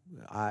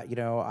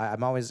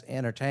I'm always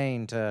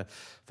entertained to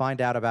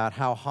find out about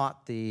how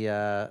hot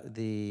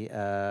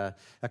the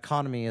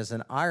economy is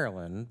in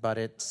Ireland, but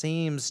it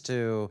seems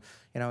to,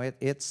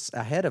 it's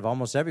ahead of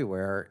almost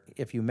everywhere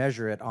if you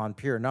measure it on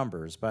pure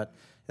numbers. But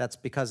that's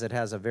because it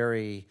has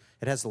the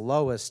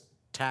lowest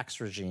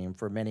tax regime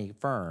for many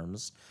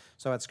firms,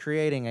 so it's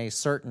creating a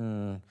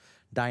certain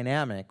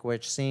dynamic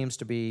which seems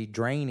to be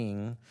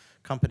draining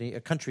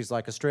countries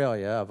like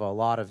Australia of a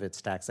lot of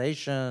its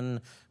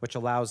taxation, which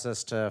allows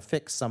us to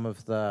fix some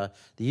of the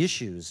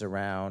issues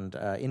around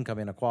income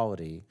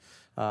inequality.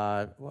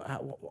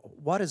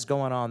 What is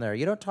going on there?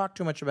 You don't talk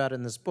too much about it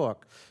in this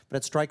book, but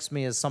it strikes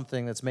me as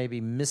something that's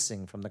maybe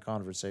missing from the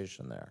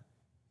conversation there.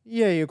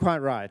 Yeah, you're quite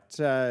right.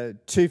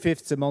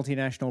 2/5 of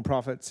multinational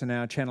profits are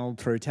now channeled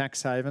through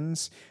tax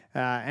havens,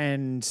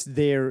 and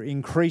they're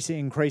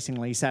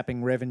increasingly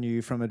sapping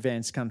revenue from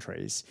advanced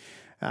countries.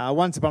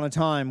 Once upon a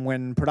time,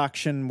 when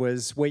production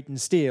was wheat and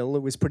steel,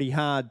 it was pretty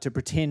hard to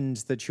pretend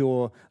that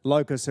your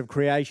locus of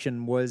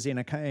creation was in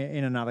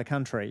another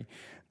country.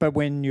 But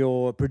when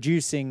you're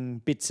producing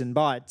bits and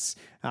bytes,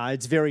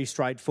 it's very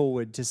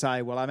straightforward to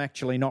say, well, I'm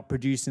actually not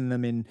producing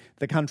them in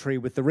the country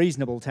with the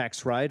reasonable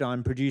tax rate,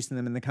 I'm producing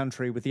them in the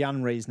country with the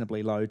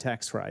unreasonably low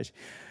tax rate.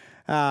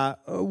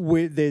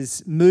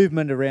 There's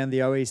movement around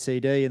the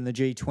OECD and the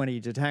G20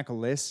 to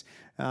tackle this,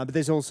 but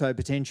there's also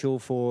potential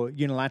for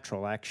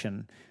unilateral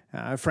action.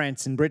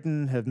 France and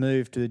Britain have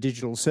moved to the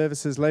digital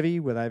services levy,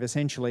 where they've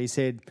essentially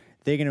said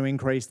they're going to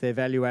increase their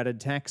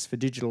value-added tax for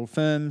digital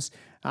firms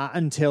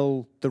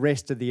until the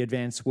rest of the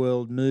advanced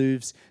world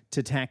moves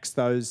to tax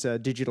those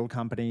digital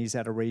companies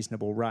at a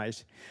reasonable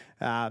rate.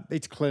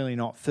 It's clearly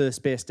not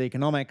first best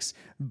economics,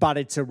 but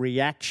it's a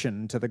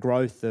reaction to the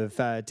growth of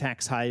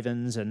tax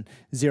havens and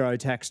zero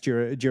tax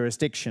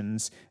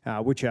jurisdictions,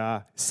 which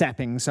are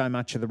sapping so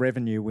much of the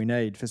revenue we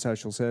need for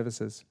social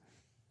services.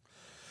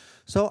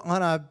 So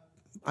on a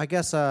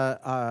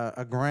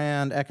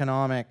grand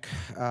economic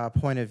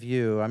point of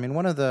view, I mean,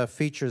 one of the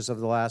features of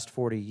the last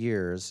 40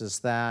 years is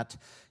that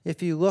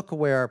if you look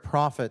where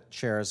profit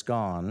share has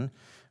gone,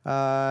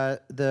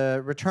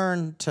 the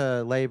return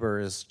to labor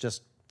is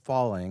just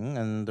falling,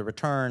 and the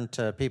return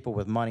to people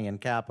with money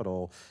and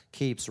capital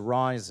keeps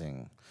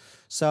rising.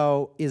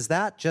 So is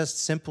that just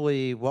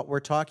simply what we're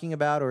talking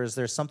about, or is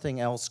there something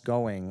else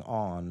going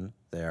on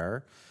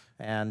there?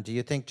 And do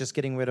you think just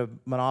getting rid of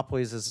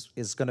monopolies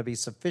is going to be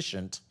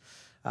sufficient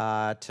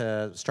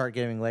to start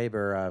giving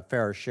labor a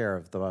fairer share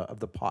of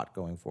the pot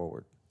going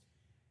forward?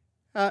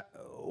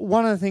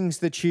 One of the things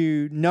that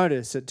you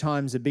notice at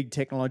times of big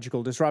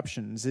technological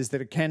disruptions is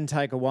that it can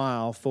take a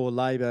while for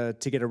labor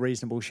to get a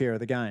reasonable share of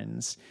the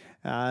gains.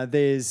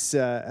 There's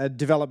a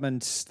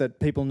development that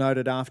people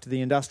noted after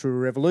the Industrial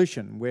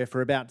Revolution, where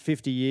for about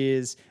 50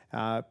 years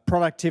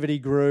productivity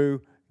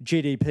grew,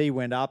 GDP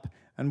went up,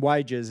 and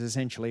wages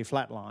essentially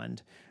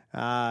flatlined.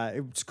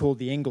 It's called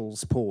the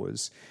Engels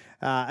pause.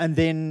 And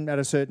then at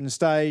a certain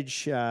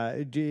stage,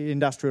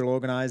 industrial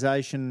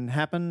organisation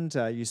happened.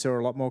 You saw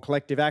a lot more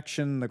collective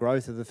action, the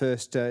growth of the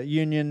first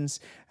unions,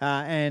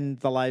 and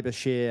the labour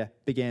share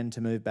began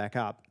to move back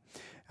up.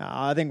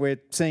 I think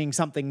we're seeing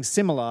something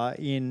similar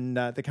in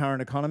the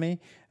current economy,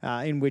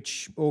 in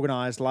which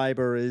organised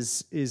labour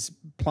is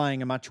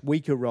playing a much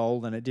weaker role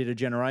than it did a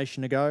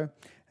generation ago.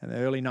 In the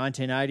early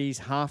 1980s,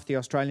 half the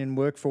Australian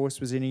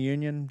workforce was in a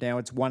union. Now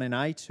it's 1 in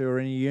 8 who are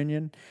in a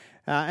union.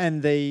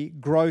 And the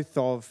growth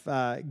of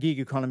gig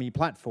economy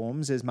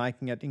platforms is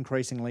making it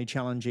increasingly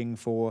challenging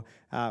for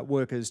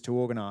workers to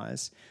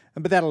organise.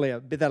 But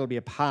that'll be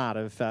a part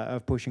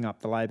of pushing up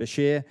the labour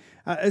share,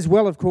 as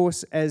well, of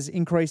course, as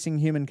increasing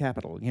human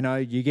capital. You know,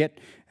 you get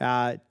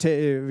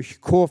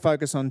core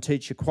focus on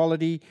teacher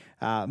quality,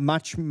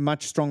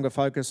 much stronger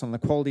focus on the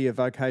quality of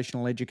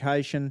vocational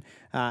education,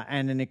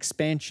 and an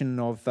expansion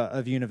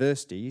of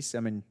universities. I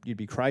mean, you'd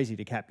be crazy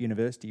to cap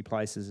university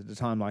places at a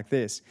time like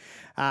this,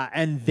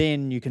 and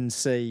then you can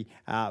see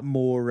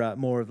more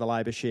of the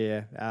labour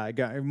share,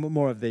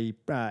 more of the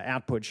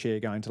output share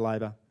going to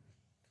labour.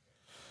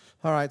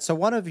 All right. So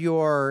one of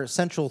your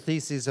central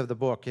theses of the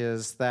book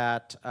is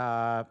that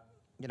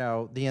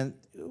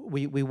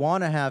we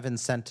want to have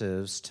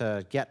incentives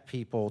to get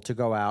people to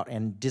go out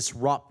and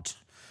disrupt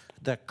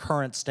the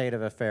current state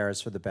of affairs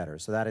for the better.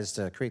 So that is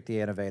to create the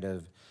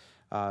innovative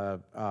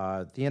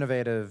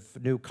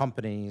new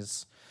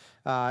companies.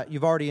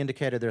 You've already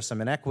indicated there's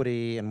some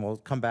inequity, and we'll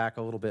come back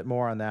a little bit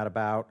more on that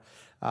about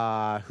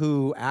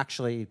who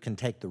actually can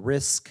take the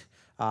risk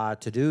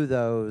to do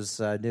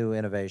those new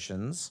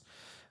innovations.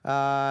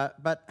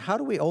 But how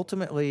should we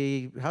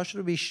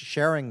be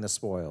sharing the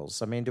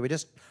spoils? I mean, do we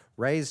just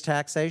raise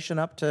taxation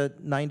up to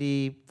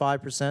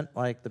 95%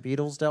 like the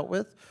Beatles dealt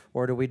with,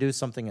 or do we do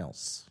something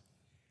else?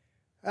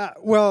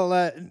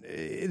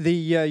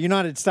 The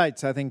United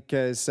States, I think,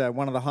 is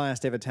one of the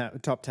highest ever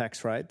top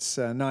tax rates,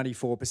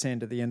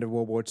 94% at the end of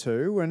World War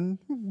II. And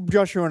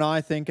Joshua and I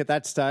think at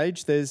that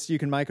stage you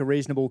can make a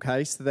reasonable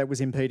case that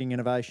was impeding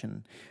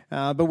innovation.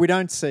 But we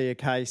don't see a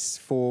case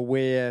for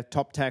where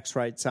top tax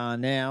rates are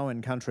now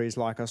in countries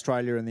like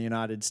Australia and the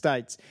United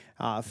States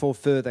for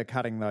further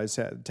cutting those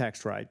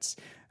tax rates.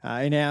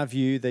 In our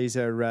view, these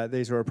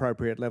are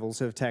appropriate levels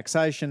of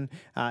taxation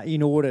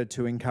in order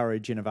to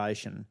encourage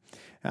innovation.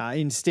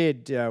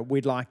 Instead,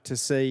 we'd like to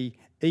see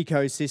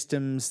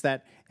ecosystems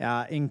that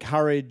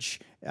encourage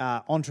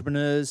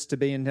entrepreneurs to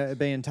be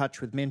in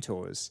touch with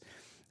mentors.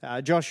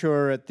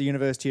 Joshua at the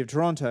University of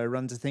Toronto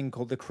runs a thing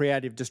called the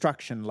Creative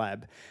Destruction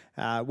Lab,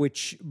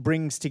 which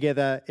brings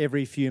together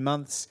every few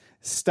months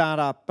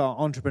startup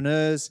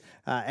entrepreneurs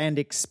and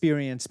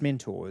experienced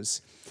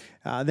mentors.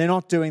 They're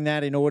not doing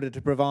that in order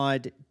to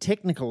provide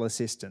technical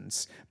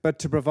assistance, but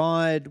to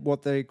provide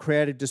what the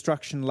Creative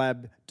Destruction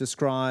Lab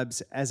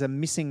describes as a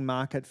missing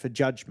market for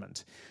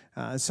judgment.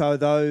 So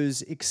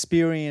those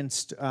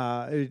experienced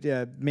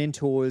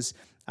mentors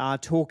are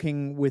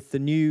talking with the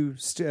new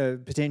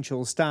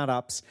potential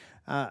startups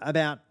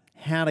about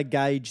how to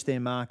gauge their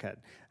market,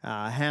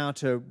 how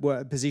to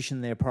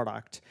position their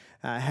product,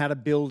 how to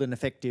build an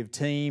effective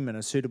team and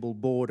a suitable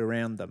board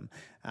around them.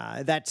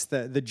 That's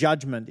the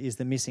judgment is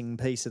the missing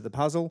piece of the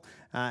puzzle,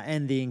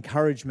 and the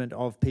encouragement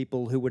of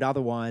people who would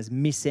otherwise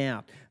miss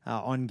out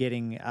on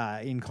getting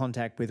in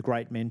contact with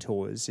great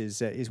mentors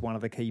is one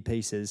of the key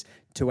pieces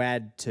to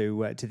add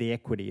to the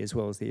equity as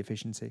well as the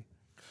efficiency.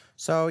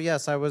 So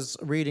yes, I was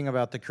reading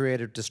about the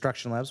Creative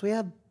Destruction Labs. We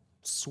have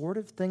sort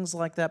of things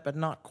like that, but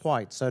not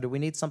quite. So do we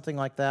need something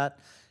like that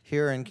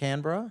here in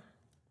Canberra?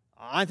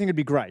 I think it'd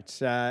be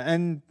great.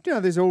 And,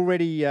 there's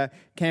already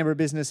Canberra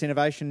Business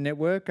Innovation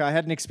Network. I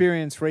had an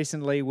experience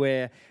recently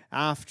where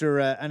after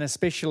an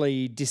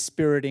especially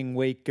dispiriting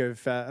week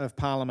of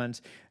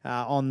Parliament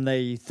on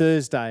the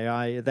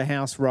Thursday, the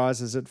House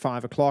rises at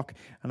 5 o'clock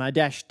and I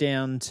dashed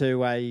down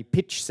to a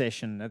pitch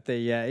session at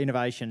the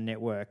Innovation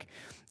Network.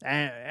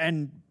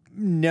 And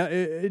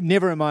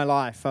never in my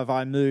life have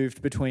I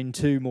moved between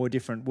two more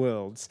different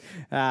worlds.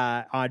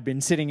 I'd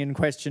been sitting in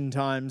question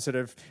time, sort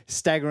of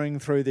staggering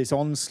through this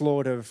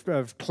onslaught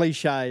of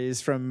cliches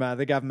from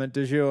the government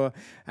du jour,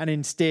 and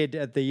instead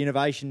at the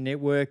Innovation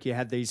Network you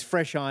had these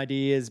fresh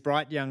ideas,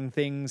 bright young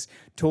things,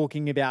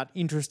 talking about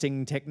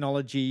interesting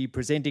technology,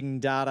 presenting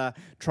data,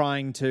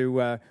 trying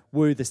to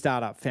woo the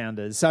startup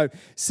founders. So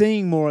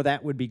seeing more of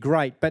that would be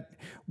great, but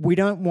we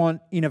don't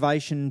want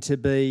innovation to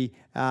be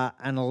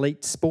an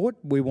elite sport.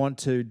 We want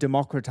to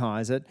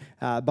democratise it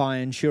by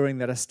ensuring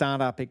that a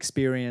startup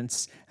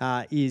experience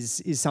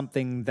is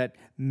something that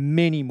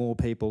many more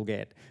people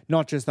get.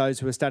 Not just those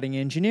who are studying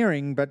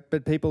engineering,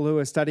 but people who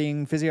are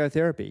studying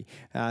physiotherapy,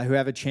 who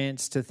have a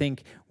chance to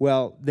think,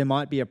 well, there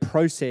might be a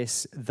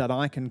process that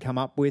I can come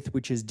up with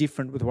which is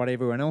different with what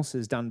everyone else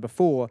has done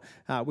before,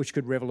 which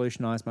could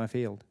revolutionise my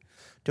field.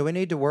 Do we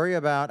need to worry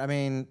about,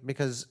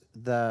 because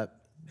the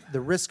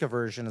risk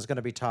aversion is going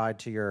to be tied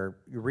to your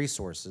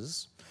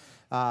resources,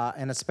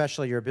 and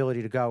especially your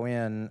ability to go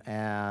in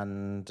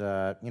and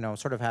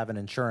sort of have an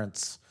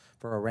insurance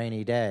for a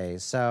rainy day.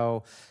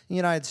 So in the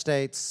United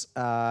States,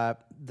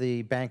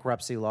 the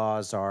bankruptcy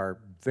laws are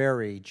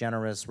very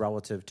generous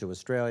relative to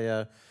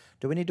Australia.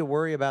 Do we need to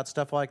worry about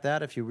stuff like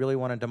that if you really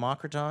want to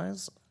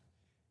democratize?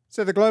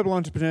 So the Global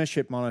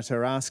Entrepreneurship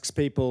Monitor asks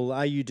people,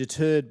 are you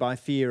deterred by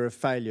fear of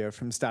failure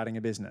from starting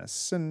a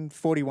business? And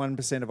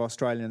 41% of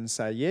Australians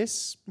say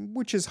yes,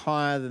 which is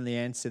higher than the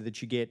answer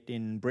that you get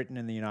in Britain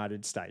and the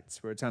United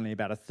States, where it's only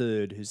about a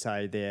third who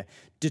say they're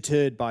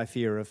deterred by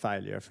fear of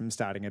failure from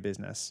starting a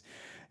business.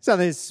 So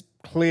there's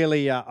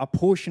clearly a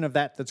portion of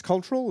that that's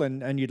cultural,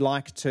 and you'd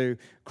like to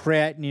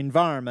create an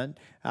environment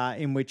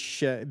in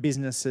which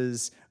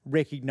businesses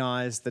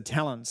recognise the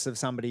talents of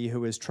somebody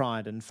who has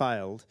tried and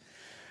failed.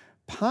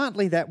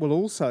 Partly that will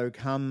also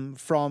come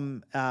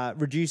from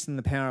reducing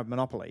the power of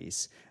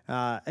monopolies.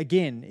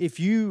 Again, if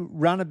you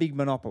run a big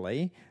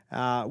monopoly,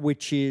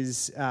 which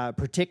is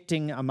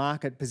protecting a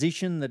market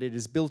position that it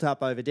has built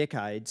up over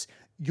decades,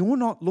 you're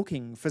not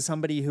looking for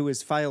somebody who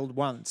has failed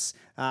once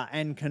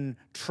and can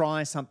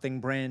try something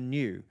brand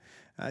new.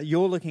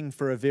 You're looking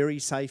for a very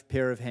safe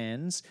pair of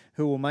hands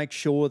who will make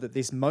sure that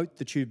this moat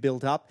that you've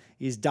built up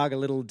is dug a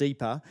little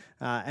deeper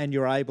and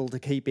you're able to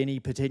keep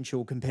any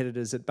potential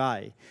competitors at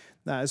bay.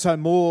 So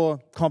more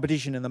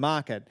competition in the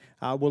market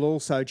will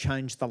also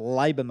change the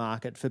labour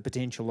market for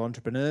potential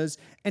entrepreneurs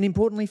and,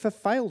 importantly, for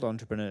failed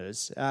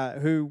entrepreneurs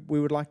who we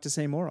would like to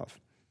see more of.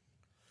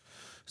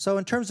 So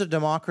in terms of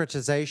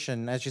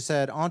democratization, as you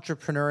said,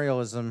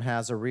 entrepreneurialism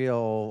has a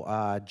real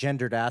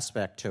gendered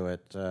aspect to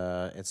it.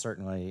 It's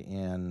certainly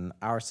in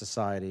our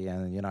society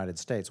and in the United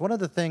States. One of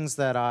the things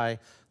that I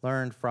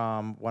learned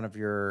from one of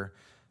your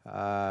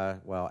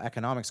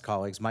economics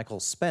colleagues, Michael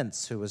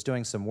Spence, who was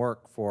doing some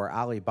work for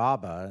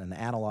Alibaba and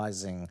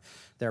analyzing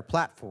their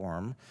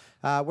platform,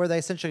 where they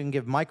essentially can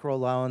give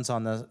microloans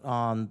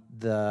on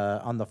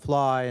the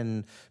fly,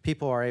 and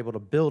people are able to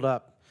build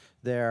up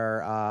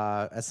their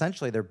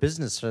essentially their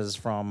businesses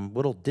from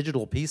little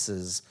digital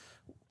pieces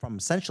from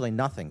essentially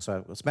nothing.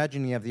 So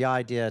imagine you have the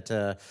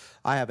idea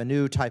I have a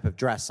new type of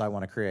dress I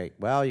want to create.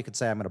 Well, you could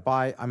say I'm going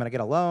to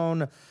get a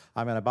loan,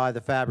 I'm going to buy the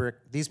fabric,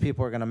 these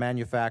people are going to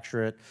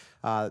manufacture it,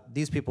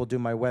 these people do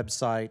my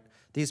website,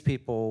 these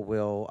people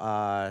will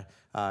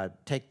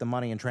take the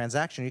money in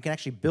transaction. You can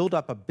actually build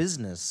up a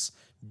business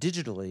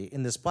digitally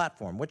in this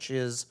platform, which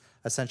is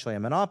essentially a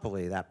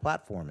monopoly, that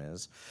platform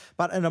is.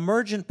 But an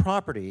emergent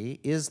property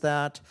is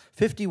that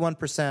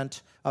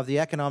 51% of the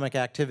economic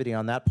activity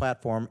on that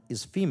platform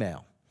is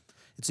female.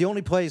 It's the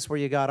only place where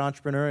you got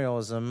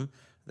entrepreneurialism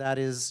that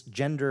is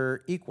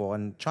gender equal,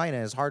 and China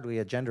is hardly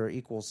a gender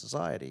equal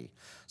society.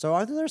 So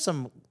are there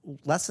some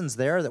lessons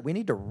there that we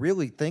need to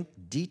really think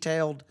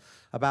detailed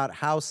about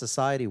how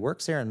society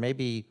works here and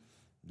maybe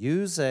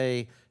use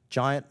a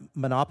giant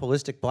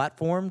monopolistic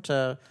platform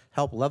to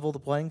help level the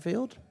playing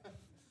field?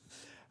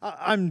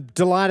 I'm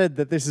delighted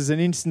that this is an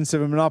instance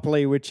of a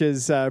monopoly which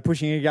is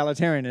pushing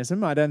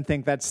egalitarianism. I don't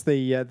think that's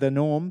the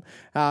norm,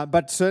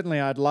 but certainly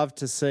I'd love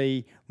to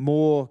see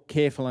more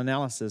careful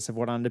analysis of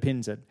what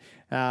underpins it.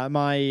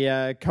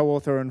 My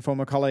co-author and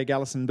former colleague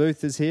Alison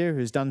Booth is here,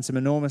 who's done some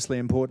enormously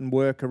important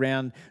work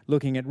around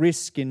looking at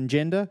risk in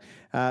gender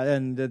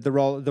and the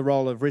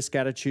role of risk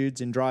attitudes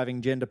in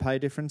driving gender pay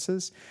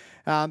differences.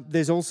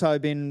 There's also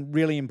been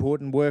really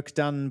important work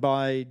done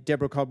by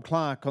Deborah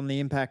Cobb-Clark on the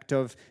impact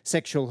of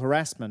sexual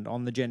harassment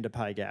on the gender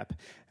pay gap,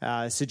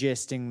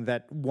 suggesting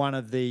that one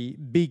of the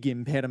big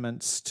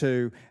impediments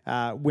to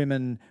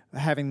women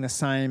having the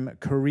same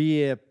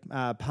career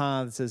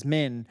paths as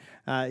men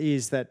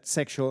is that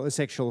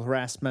sexual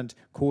harassment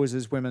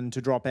causes women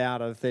to drop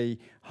out of the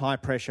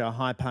high-pressure,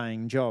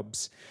 high-paying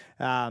jobs.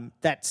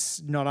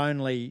 That's not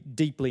only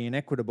deeply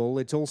inequitable,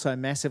 it's also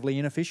massively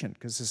inefficient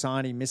because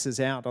society misses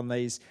out on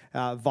these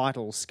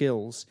vital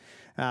skills.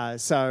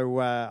 So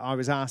I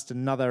was asked in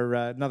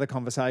another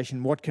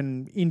conversation, what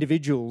can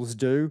individuals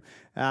do?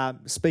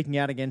 Speaking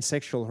out against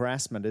sexual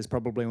harassment is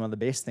probably one of the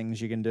best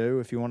things you can do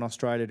if you want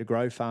Australia to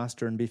grow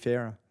faster and be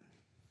fairer.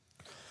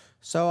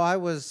 So I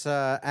was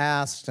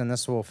asked, and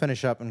this will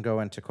finish up and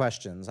go into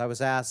questions, I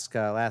was asked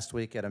last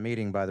week at a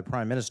meeting by the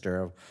Prime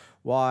Minister of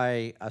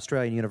why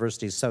Australian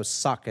universities so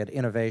suck at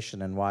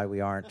innovation and why we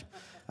aren't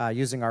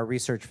using our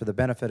research for the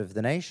benefit of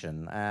the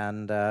nation.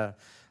 And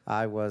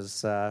I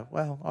was,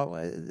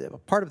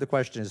 part of the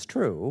question is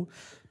true,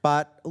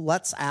 but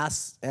let's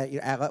ask,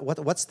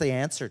 what's the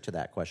answer to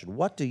that question?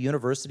 What do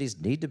universities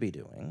need to be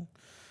doing?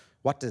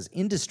 What does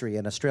industry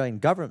and Australian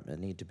government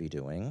need to be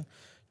doing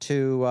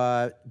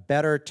to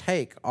better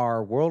take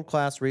our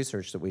world-class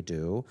research that we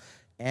do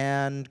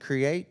and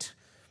create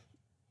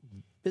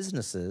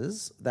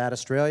businesses that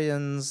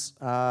Australians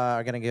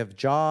are going to give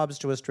jobs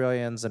to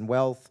Australians and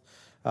wealth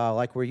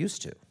like we're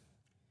used to?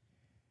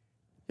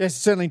 Yes,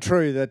 it's certainly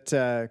true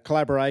that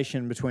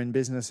collaboration between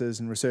businesses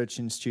and research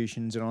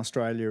institutions in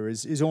Australia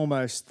is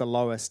almost the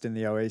lowest in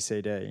the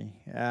OECD.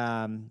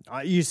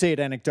 You see it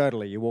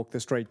anecdotally. You walk the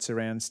streets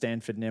around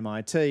Stanford and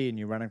MIT and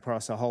you run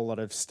across a whole lot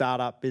of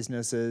startup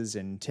businesses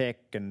in tech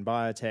and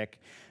biotech.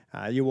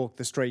 You walk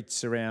the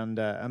streets around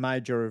a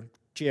major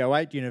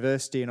Go8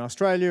 university in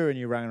Australia and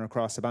you run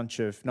across a bunch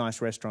of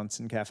nice restaurants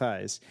and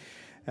cafes.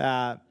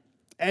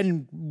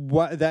 And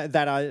what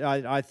that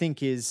I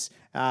think is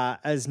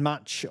as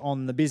much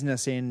on the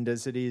business end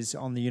as it is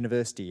on the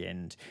university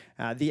end.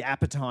 The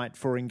appetite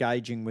for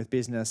engaging with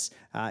business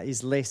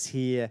is less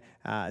here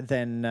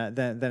than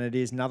it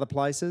is in other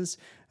places.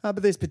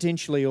 But there's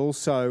potentially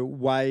also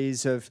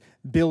ways of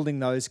building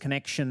those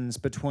connections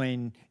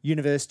between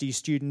university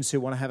students who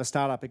want to have a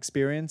startup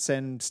experience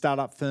and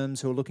startup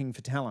firms who are looking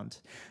for talent.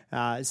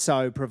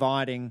 So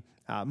providing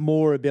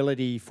more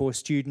ability for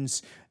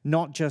students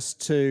not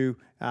just to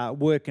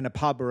work in a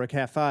pub or a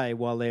cafe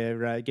while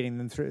they're getting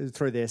them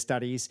through their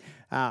studies,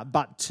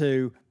 but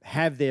to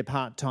have their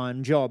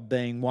part-time job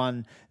being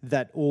one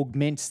that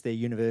augments their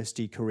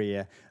university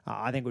career,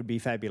 I think would be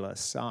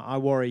fabulous. I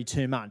worry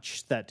too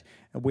much that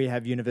we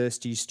have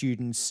university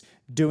students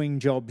doing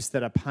jobs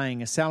that are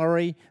paying a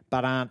salary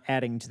but aren't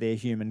adding to their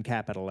human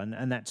capital,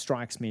 and that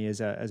strikes me as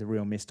a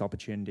real missed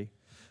opportunity.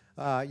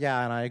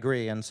 Yeah, and I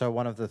agree. And so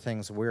one of the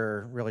things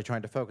we're really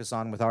trying to focus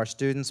on with our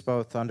students,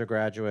 both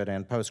undergraduate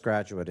and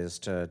postgraduate, is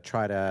to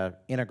try to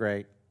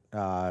integrate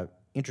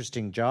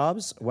interesting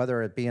jobs,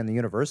 whether it be in the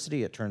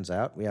university. It turns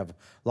out we have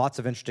lots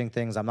of interesting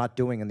things I'm not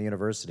doing in the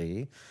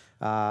university,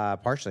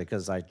 partially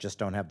because I just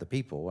don't have the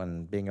people,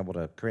 and being able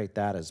to create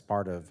that as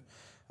part of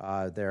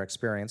their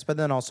experience, but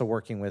then also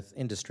working with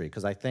industry,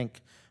 because I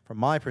think from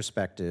my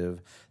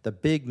perspective, the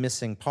big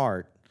missing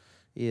part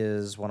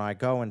is when I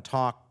go and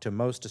talk to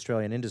most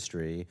Australian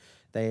industry,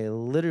 they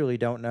literally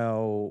don't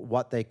know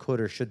what they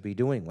could or should be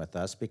doing with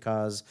us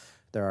because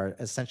there are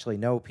essentially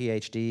no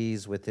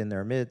PhDs within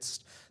their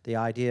midst. The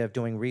idea of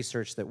doing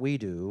research that we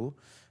do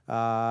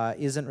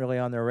isn't really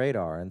on their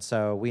radar. And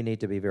so we need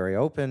to be very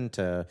open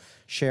to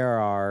share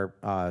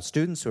our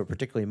students who are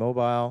particularly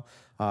mobile,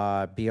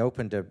 be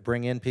open to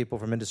bring in people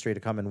from industry to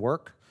come and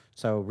work.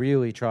 So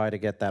really try to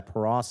get that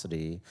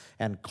porosity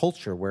and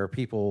culture where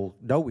people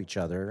know each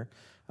other,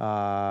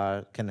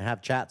 can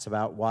have chats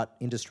about what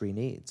industry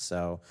needs.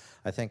 So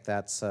I think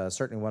that's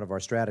certainly one of our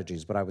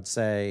strategies, but I would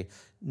say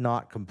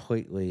not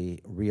completely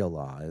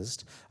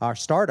realized. Our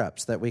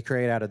startups that we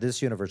create out of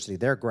this university,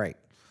 they're great.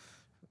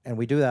 And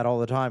we do that all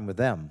the time with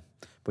them.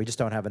 We just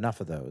don't have enough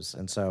of those.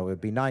 And so it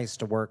would be nice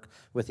to work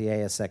with the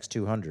ASX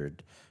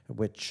 200,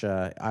 which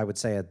I would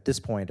say at this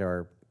point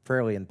are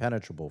fairly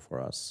impenetrable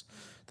for us.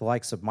 The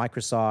likes of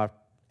Microsoft,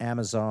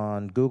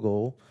 Amazon,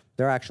 Google,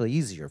 they're actually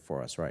easier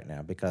for us right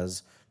now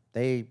because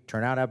they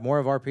turn out to have more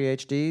of our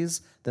PhDs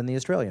than the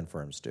Australian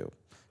firms do,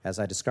 as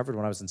I discovered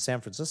when I was in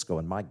San Francisco.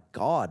 And my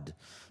God,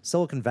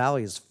 Silicon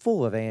Valley is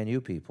full of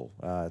ANU people.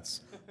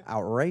 It's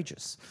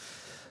outrageous.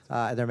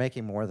 They're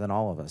making more than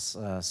all of us,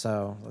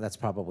 so that's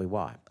probably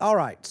why. All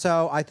right,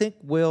 so I think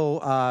we'll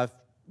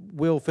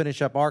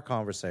finish up our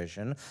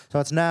conversation. So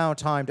it's now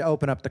time to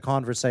open up the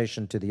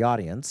conversation to the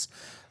audience.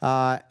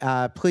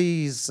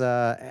 Please,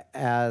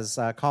 as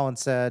Colin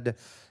said,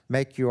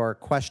 make your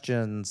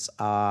questions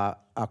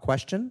a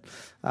question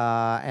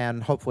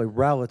and hopefully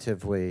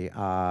relatively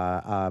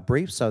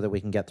brief so that we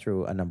can get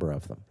through a number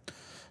of them.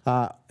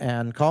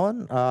 And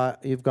Colin,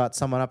 you've got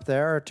someone up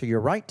there to your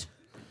right.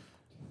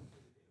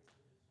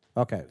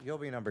 Okay, you'll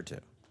be number 2.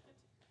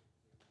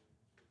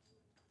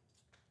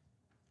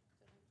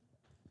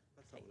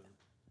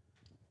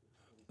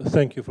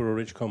 Thank you for a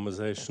rich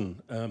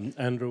conversation,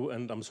 Andrew,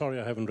 and I'm sorry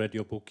I haven't read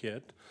your book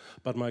yet,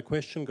 but my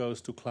question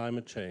goes to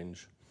climate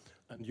change.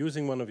 And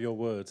using one of your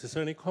words, is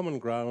there any common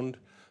ground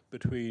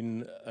between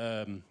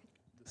the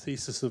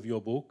thesis of your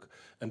book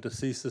and the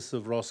thesis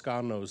of Ross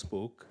Garnaut's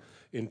book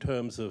in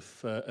terms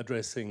of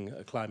addressing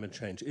climate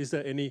change? Is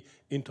there any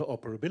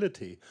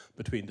interoperability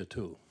between the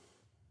two?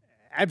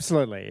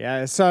 Absolutely.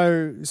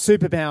 So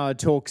Superpower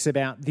talks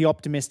about the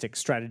optimistic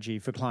strategy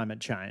for climate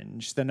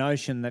change, the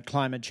notion that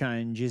climate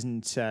change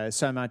isn't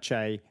so much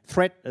a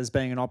threat as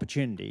being an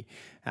opportunity,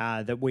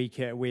 that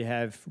we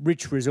have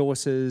rich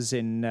resources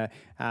in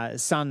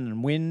sun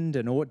and wind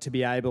and ought to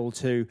be able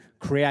to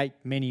create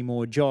many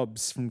more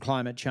jobs from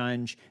climate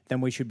change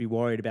than we should be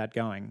worried about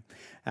going.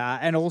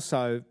 And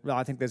also,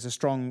 I think there's a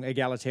strong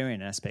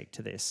egalitarian aspect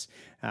to this.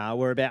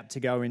 We're about to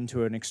go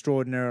into an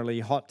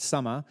extraordinarily hot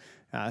summer.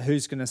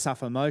 Who's going to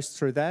suffer most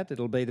through that?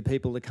 It'll be the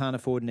people that can't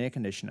afford an air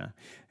conditioner.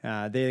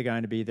 They're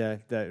going to be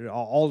the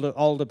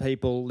older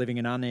people living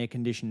in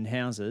unair-conditioned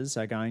houses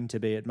are going to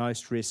be at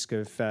most risk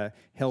of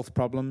health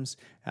problems.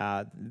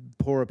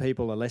 Poorer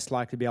people are less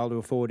likely to be able to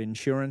afford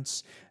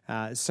insurance.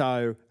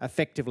 So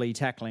effectively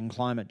tackling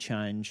climate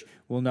change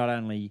will not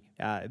only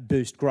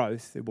boost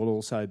growth, it will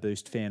also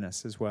boost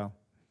fairness as well.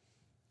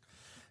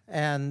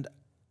 And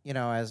you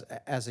know,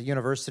 as a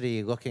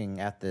university looking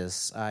at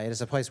this, it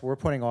is a place where we're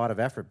putting a lot of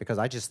effort because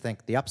I just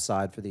think the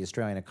upside for the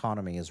Australian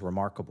economy is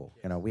remarkable.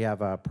 You know, we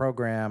have a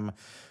program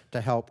to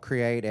help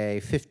create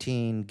a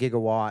 15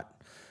 gigawatt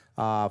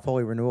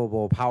fully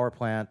renewable power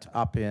plant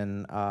up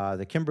in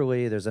the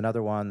Kimberley. There's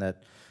another one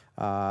that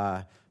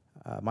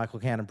Michael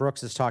Cannon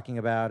Brooks is talking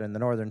about in the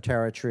Northern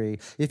Territory.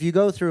 If you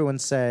go through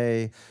and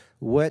say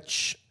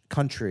which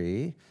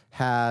country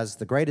has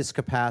the greatest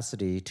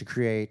capacity to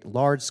create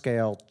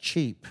large-scale,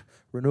 cheap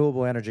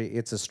renewable energy,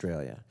 it's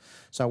Australia.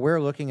 So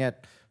we're looking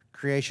at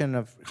creation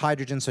of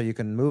hydrogen so you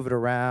can move it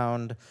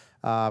around.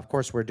 Of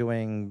course, we're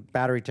doing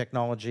battery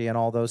technology and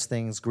all those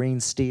things, green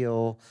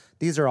steel.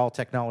 These are all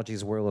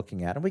technologies we're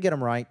looking at, and we get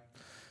them right.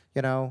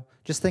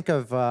 Just think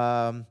of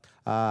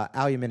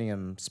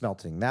aluminium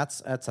smelting. That's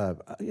a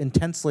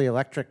intensely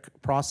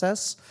electric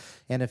process,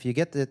 and if you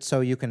get it so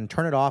you can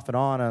turn it off and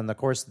on in the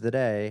course of the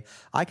day,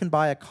 I can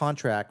buy a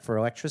contract for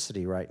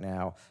electricity right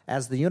now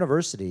as the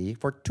university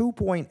for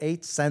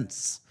 2.8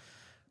 cents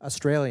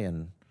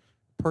Australian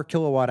per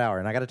kilowatt hour,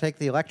 and I got to take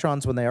the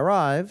electrons when they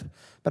arrive.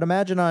 But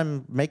imagine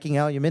I'm making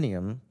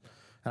aluminium,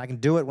 and I can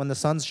do it when the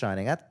sun's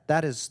shining.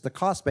 That is the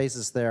cost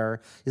basis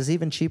there is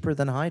even cheaper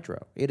than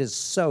hydro. It is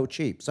so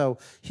cheap. So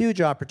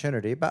huge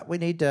opportunity, but we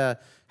need to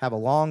have a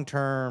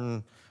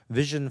long-term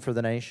vision for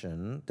the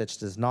nation that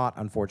does not,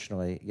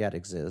 unfortunately, yet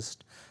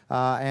exist.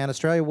 And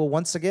Australia will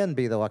once again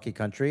be the lucky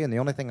country, and the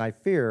only thing I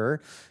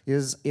fear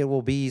is it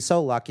will be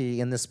so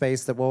lucky in this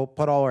space that we'll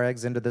put all our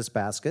eggs into this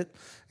basket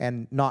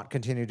and not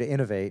continue to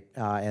innovate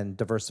and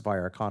diversify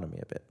our economy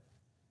a bit.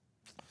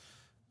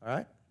 All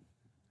right?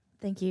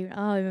 Thank you.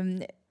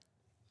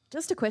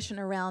 Just a question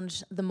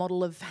around the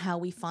model of how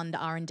we fund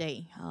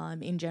R&D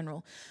in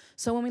general.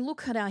 So when we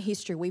look at our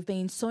history, we've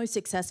been so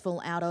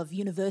successful out of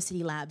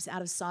university labs,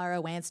 out of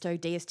CSIRO, ANSTO,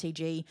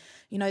 DSTG,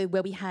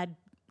 where we had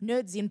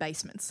nerds in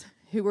basements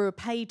who were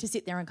paid to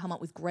sit there and come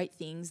up with great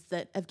things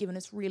that have given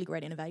us really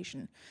great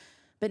innovation.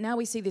 But now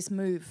we see this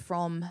move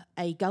from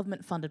a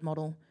government-funded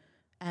model,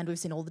 and we've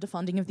seen all the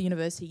defunding of the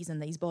universities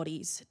and these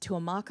bodies, to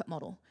a market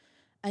model.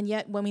 And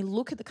yet, when we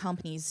look at the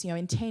companies,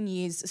 in 10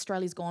 years,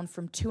 Australia's gone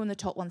from 2 in the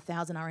top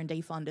 1,000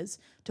 R&D funders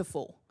to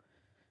 4.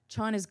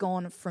 China's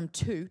gone from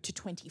 2 to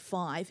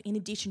 25, in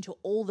addition to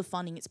all the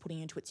funding it's putting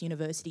into its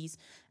universities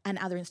and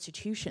other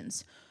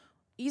institutions.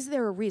 Is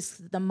there a risk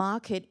that the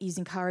market is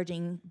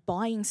encouraging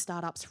buying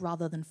startups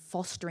rather than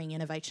fostering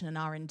innovation and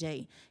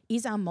R&D?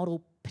 Is our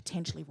model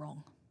potentially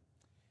wrong?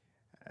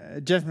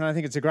 Gentlemen, I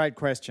think it's a great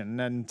question,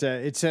 and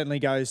it certainly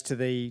goes to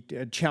the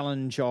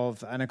challenge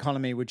of an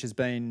economy which has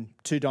been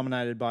too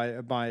dominated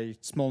by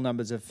small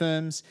numbers of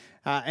firms,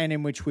 and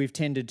in which we've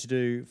tended to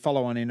do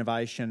follow-on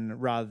innovation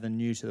rather than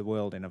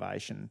new-to-the-world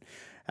innovation.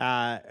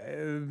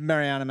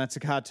 Mariana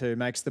Mazzucato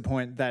makes the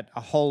point that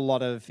a whole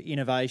lot of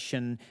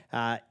innovation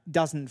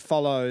doesn't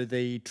follow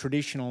the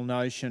traditional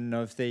notion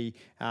of the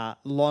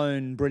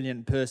lone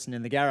brilliant person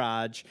in the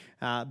garage,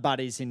 but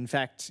is in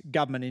fact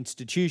government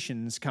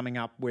institutions coming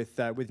up with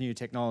new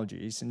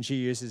technologies. And she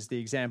uses the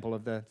example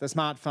of the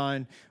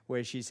smartphone,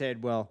 where she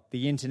said, well,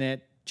 the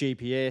internet,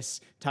 GPS,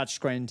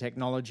 touchscreen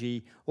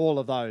technology, all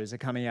of those are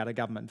coming out of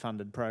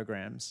government-funded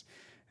programs.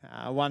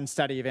 One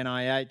study of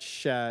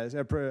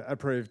NIH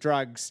approved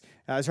drugs,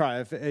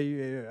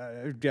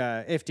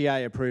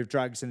 FDA-approved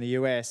drugs in the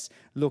US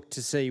looked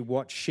to see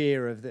what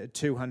share of the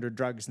 200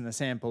 drugs in the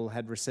sample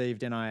had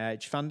received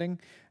NIH funding,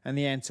 and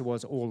the answer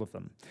was all of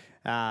them.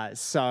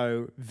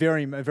 So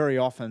very, very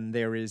often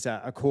there is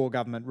a core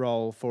government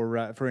role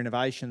for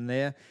innovation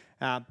there.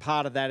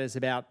 Part of that is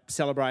about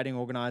celebrating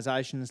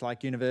organisations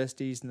like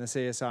universities and the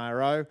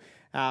CSIRO.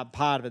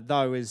 Part of it,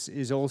 though,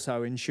 is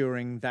also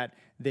ensuring that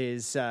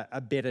there's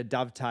a better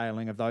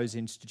dovetailing of those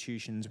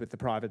institutions with the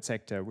private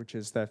sector, which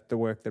is the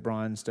work that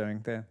Brian's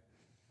doing there.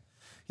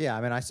 Yeah,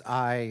 I mean,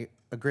 I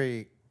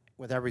agree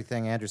with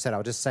everything Andrew said. I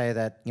would just say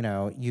that,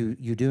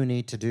 you do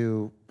need to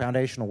do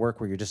foundational work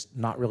where you're just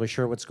not really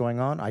sure what's going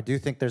on. I do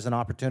think there's an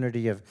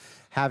opportunity of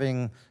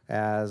having,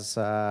 as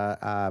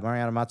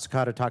Mariana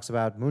Mazzucato talks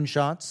about,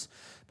 moonshots,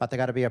 but they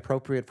got to be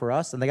appropriate for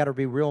us, and they got to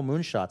be real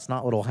moonshots,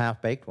 not little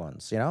half-baked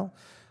ones,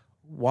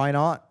 Why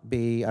not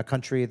be a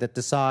country that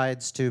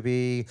decides to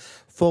be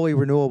fully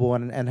renewable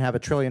and have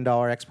 $1 trillion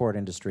export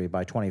industry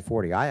by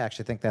 2040? I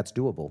actually think that's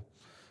doable.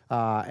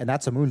 And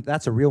that's a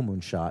real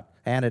moonshot,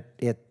 and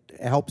it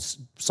helps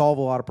solve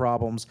a lot of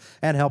problems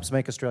and helps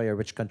make Australia a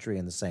rich country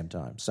in the same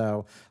time.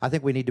 So I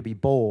think we need to be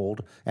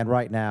bold, and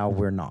right now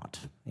we're not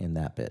in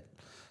that bit.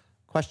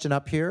 Question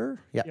up here?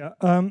 Yeah.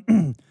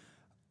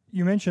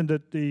 You mentioned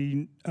that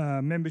the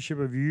membership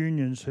of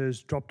unions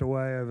has dropped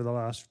away over the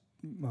last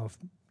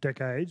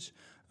decades.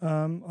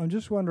 I'm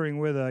just wondering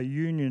whether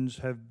unions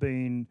have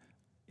been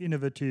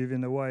innovative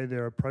in the way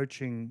they're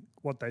approaching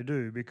what they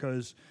do,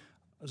 because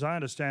as I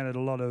understand it, a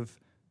lot of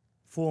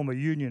former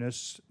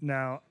unionists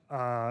now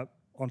are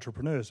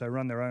entrepreneurs. They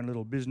run their own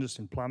little business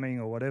in plumbing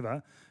or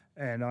whatever,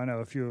 and I know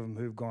a few of them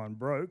who've gone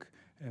broke,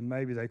 and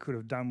maybe they could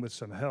have done with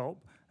some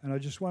help. And I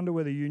just wonder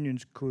whether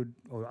unions could,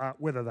 or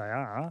whether they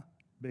are,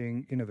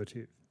 being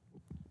innovative.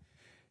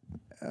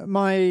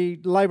 My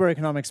labour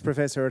economics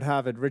professor at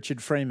Harvard,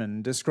 Richard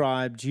Freeman,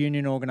 described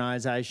union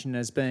organisation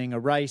as being a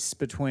race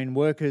between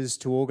workers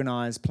to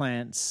organise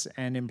plants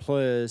and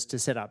employers to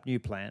set up new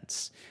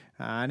plants.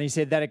 And he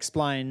said that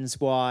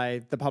explains why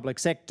the public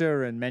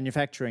sector and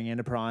manufacturing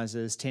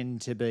enterprises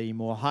tend to be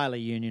more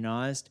highly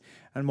unionised,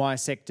 and why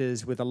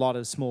sectors with a lot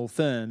of small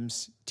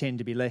firms tend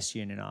to be less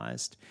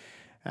unionised.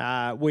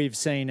 We've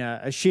seen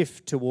a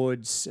shift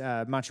towards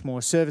much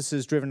more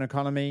services-driven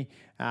economy,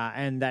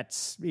 and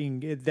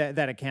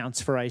that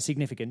accounts for a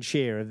significant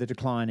share of the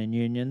decline in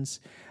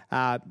unions.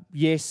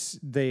 Yes,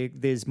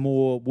 there's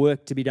more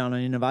work to be done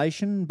on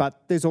innovation,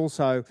 but there's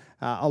also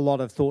a lot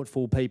of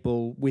thoughtful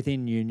people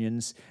within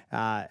unions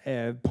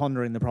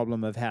pondering the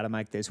problem of how to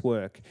make this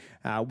work.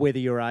 Whether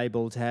you're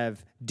able to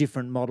have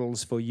different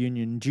models for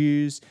union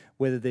dues,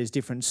 whether there's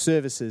different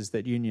services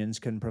that unions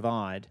can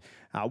provide.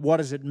 What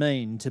does it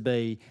mean to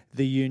be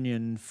the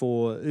union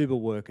for Uber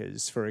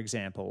workers, for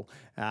example?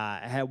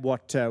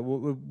 What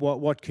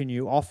can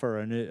you offer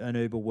an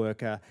Uber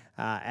worker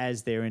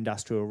as their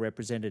industrial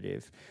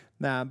representative?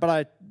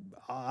 But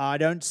I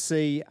don't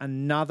see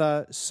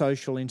another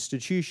social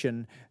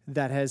institution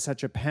that has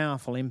such a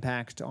powerful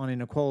impact on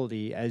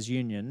inequality as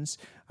unions,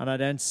 and I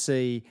don't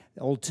see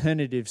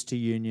alternatives to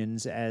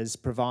unions as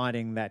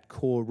providing that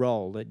core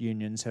role that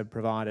unions have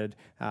provided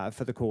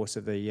for the course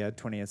of the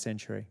 20th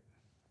century.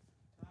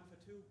 Time for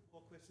two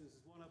more questions.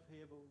 There's one up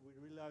here, but we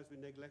realise we're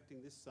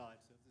neglecting this side,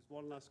 so there's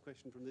one last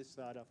question from this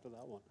side after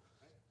that one.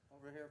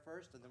 Over here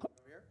first, and then we'll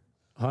go here.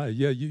 Hi,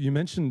 yeah, you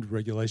mentioned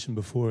regulation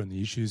before and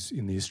the issues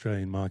in the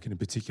Australian market in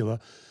particular.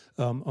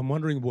 I'm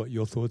wondering what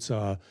your thoughts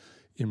are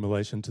in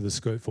relation to the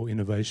scope for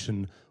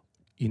innovation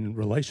in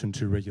relation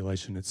to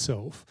regulation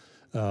itself.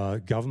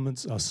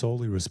 Governments are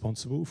solely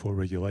responsible for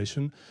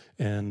regulation,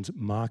 and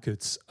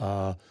markets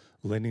are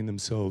lending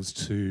themselves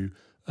to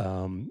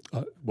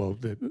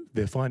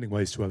they're finding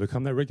ways to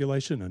overcome that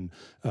regulation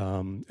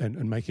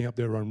and making up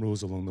their own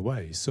rules along the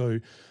way. So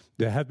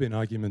there have been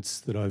arguments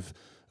that I've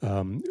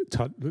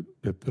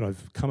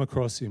come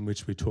across in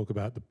which we talk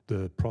about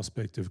the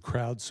prospect of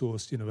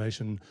crowdsourced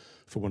innovation,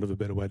 for want of a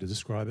better way to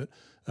describe it,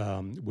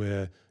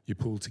 where you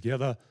pull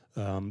together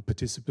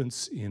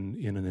participants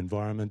in an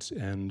environment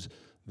and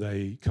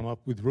they come up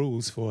with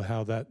rules for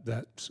how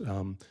that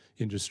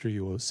industry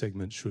or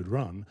segment should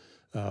run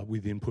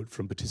with input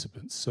from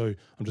participants. So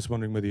I'm just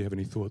wondering whether you have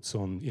any thoughts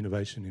on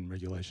innovation in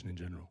regulation in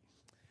general.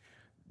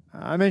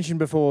 I mentioned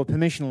before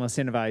permissionless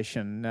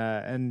innovation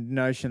and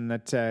notion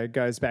that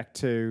goes back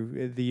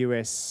to the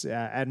US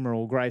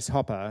Admiral Grace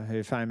Hopper,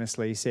 who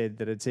famously said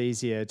that it's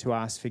easier to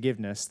ask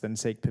forgiveness than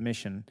seek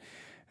permission.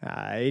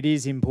 It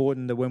is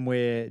important that when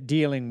we're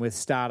dealing with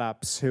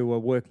startups who are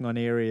working on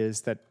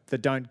areas that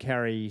don't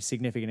carry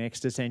significant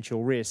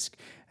existential risk,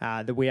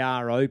 that we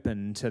are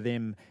open to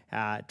them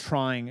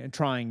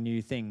trying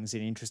new things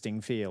in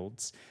interesting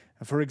fields.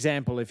 For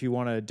example, if you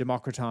want to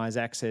democratise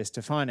access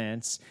to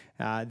finance,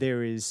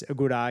 there is a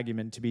good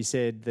argument to be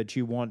said that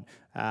you want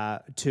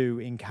to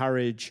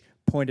encourage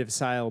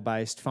point-of-sale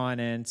based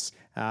finance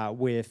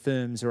where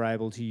firms are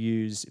able to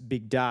use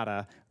big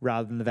data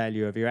rather than the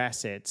value of your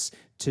assets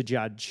to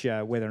judge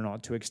whether or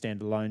not to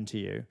extend a loan to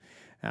you.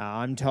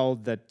 I'm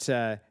told that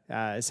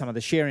some of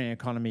the sharing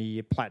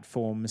economy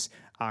platforms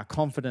are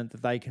confident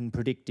that they can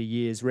predict a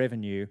year's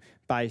revenue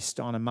based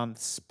on a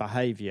month's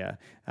behaviour,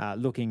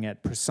 looking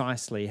at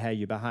precisely how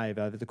you behave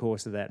over the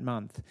course of that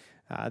month.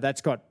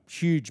 That's got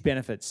huge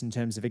benefits in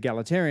terms of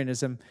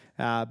egalitarianism,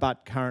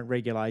 but current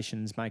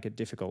regulations make it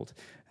difficult.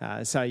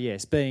 So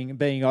yes,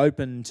 being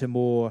open to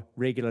more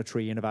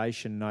regulatory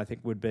innovation, I think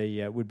would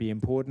be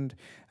important.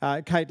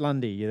 Kate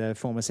Lundy, the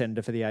former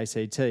senator for the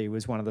ACT,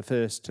 was one of the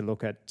first to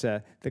look at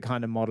the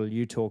kind of model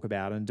you talk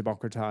about and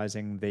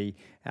democratising the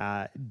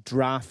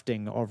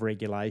drafting of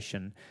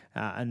regulation,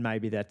 and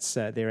maybe that's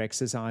their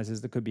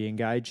exercises that could be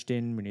engaged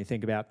in. When you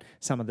think about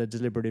some of the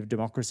deliberative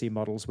democracy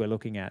models we're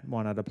looking at,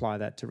 why not apply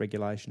that to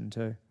regulation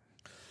too?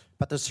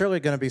 But there's certainly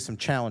going to be some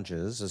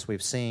challenges, as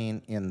we've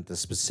seen in the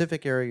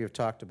specific area you've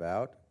talked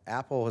about.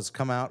 Apple has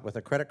come out with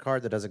a credit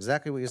card that does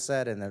exactly what you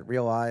said, and it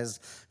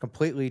realized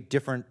completely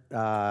different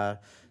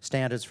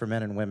standards for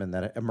men and women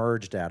that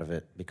emerged out of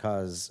it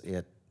because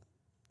it,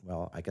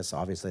 well, I guess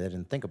obviously they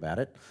didn't think about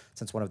it,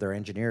 since one of their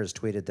engineers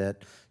tweeted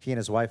that he and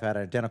his wife had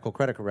identical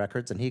credit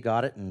records and he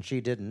got it and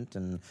she didn't,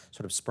 and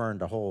sort of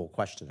spurned a whole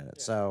question in it.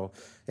 Yeah. So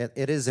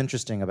it is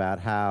interesting about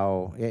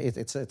how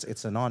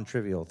it's a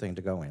non-trivial thing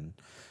to go in.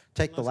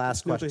 Take the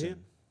last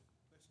question.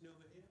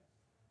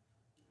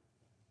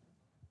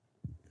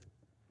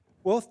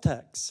 Wealth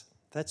tax.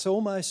 That's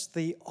almost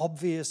the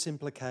obvious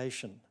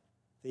implication,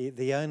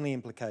 the only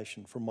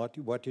implication from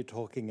what you're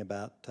talking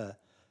about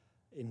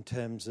in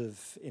terms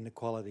of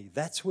inequality.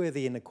 That's where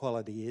the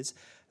inequality is.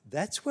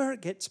 That's where it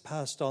gets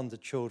passed on to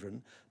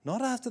children,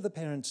 not after the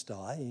parents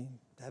die. You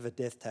have a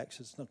death tax,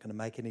 it's not going to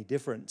make any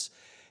difference.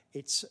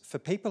 It's for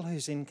people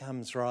whose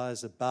incomes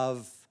rise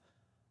above,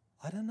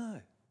 I don't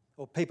know,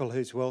 or people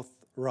whose wealth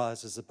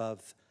rises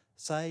above,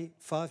 say,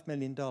 $5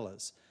 million.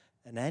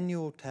 An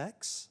annual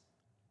tax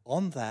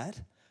on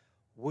that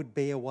would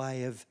be a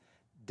way of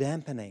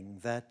dampening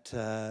that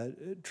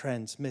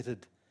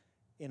transmitted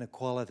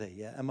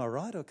inequality. Am I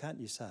right, or can't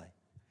you say?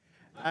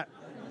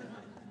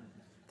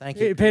 Thank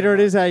you, Peter. It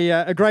is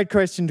a great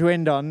question to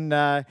end on.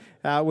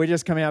 We're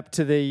just coming up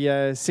to the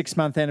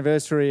 6-month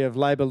anniversary of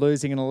Labor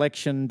losing an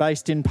election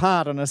based in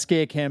part on a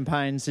scare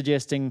campaign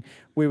suggesting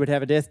we would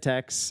have a death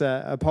tax,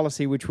 a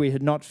policy which we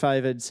had not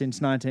favoured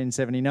since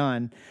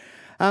 1979.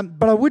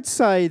 But I would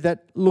say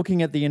that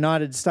looking at the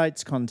United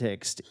States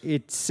context,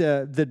 it's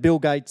that Bill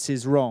Gates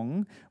is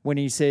wrong when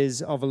he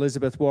says of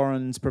Elizabeth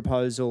Warren's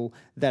proposal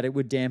that it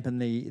would dampen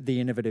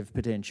the innovative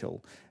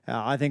potential.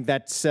 I think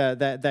that's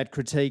that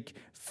critique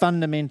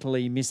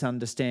fundamentally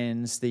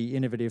misunderstands the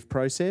innovative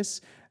process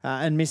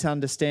and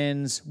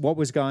misunderstands what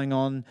was going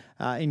on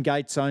in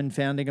Gates' own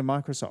founding of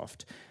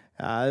Microsoft.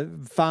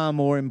 Far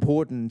more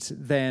important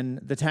than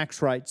the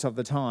tax rates of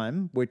the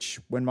time, which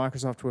when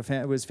Microsoft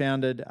was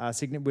founded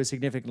was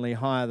significantly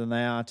higher than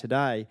they are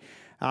today,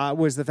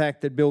 was the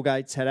fact that Bill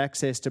Gates had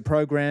access to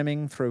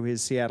programming through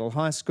his Seattle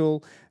High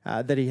School,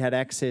 that he had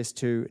access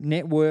to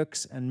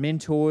networks and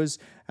mentors,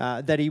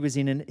 that he was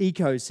in an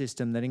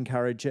ecosystem that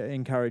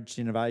encouraged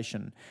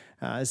innovation.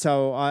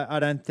 So I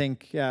don't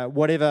think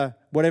whatever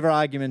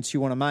arguments you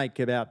want to make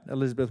about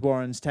Elizabeth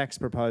Warren's tax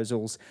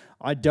proposals,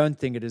 I don't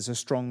think it is a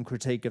strong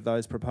critique of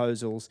those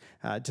proposals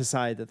to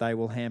say that they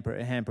will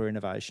hamper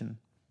innovation.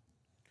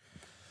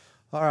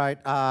 All right,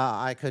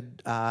 I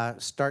could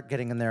start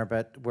getting in there,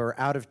 but we're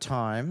out of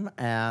time,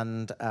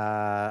 and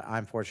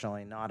I'm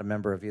fortunately not a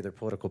member of either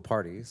political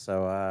party,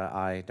 so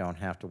I don't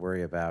have to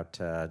worry about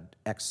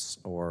ex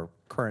or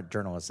current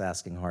journalists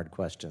asking hard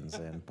questions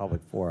in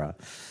public fora.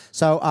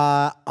 So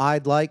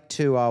I'd like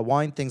to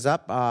wind things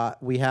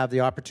up. We have the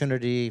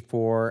opportunity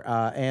for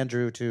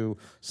Andrew to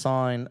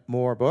sign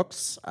more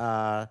books,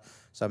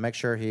 so make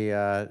sure he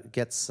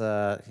gets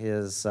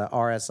his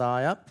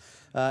RSI up.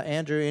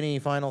 Andrew, any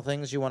final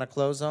things you want to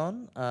close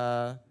on?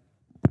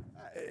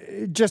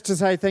 Just to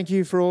say thank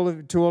you to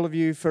all of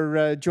you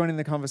for joining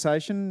the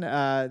conversation.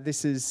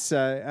 This is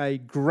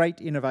a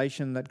great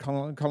innovation that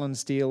Colin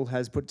Steele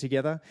has put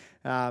together.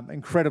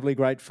 Incredibly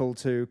grateful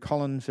to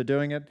Colin for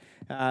doing it,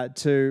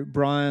 to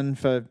Brian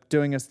for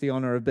doing us the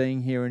honour of being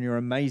here in your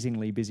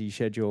amazingly busy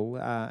schedule,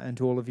 and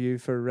to all of you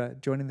for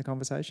joining the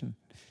conversation.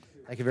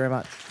 Thank you very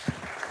much.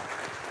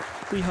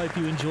 We hope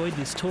you enjoyed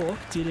this talk.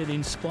 Did it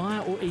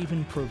inspire or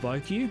even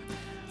provoke you?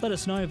 Let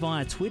us know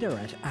via Twitter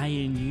at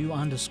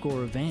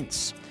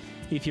ANU_events.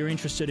 If you're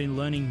interested in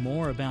learning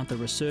more about the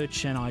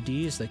research and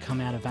ideas that come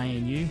out of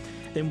ANU,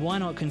 then why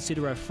not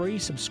consider a free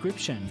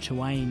subscription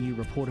to ANU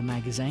Reporter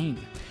magazine?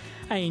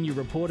 ANU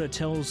Reporter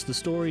tells the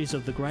stories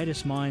of the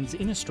greatest minds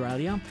in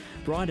Australia,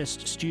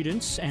 brightest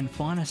students and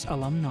finest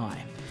alumni.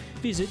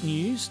 Visit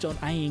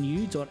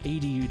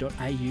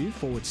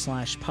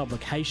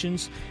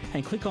news.anu.edu.au/publications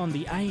and click on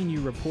the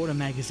ANU Reporter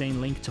magazine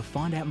link to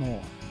find out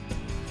more.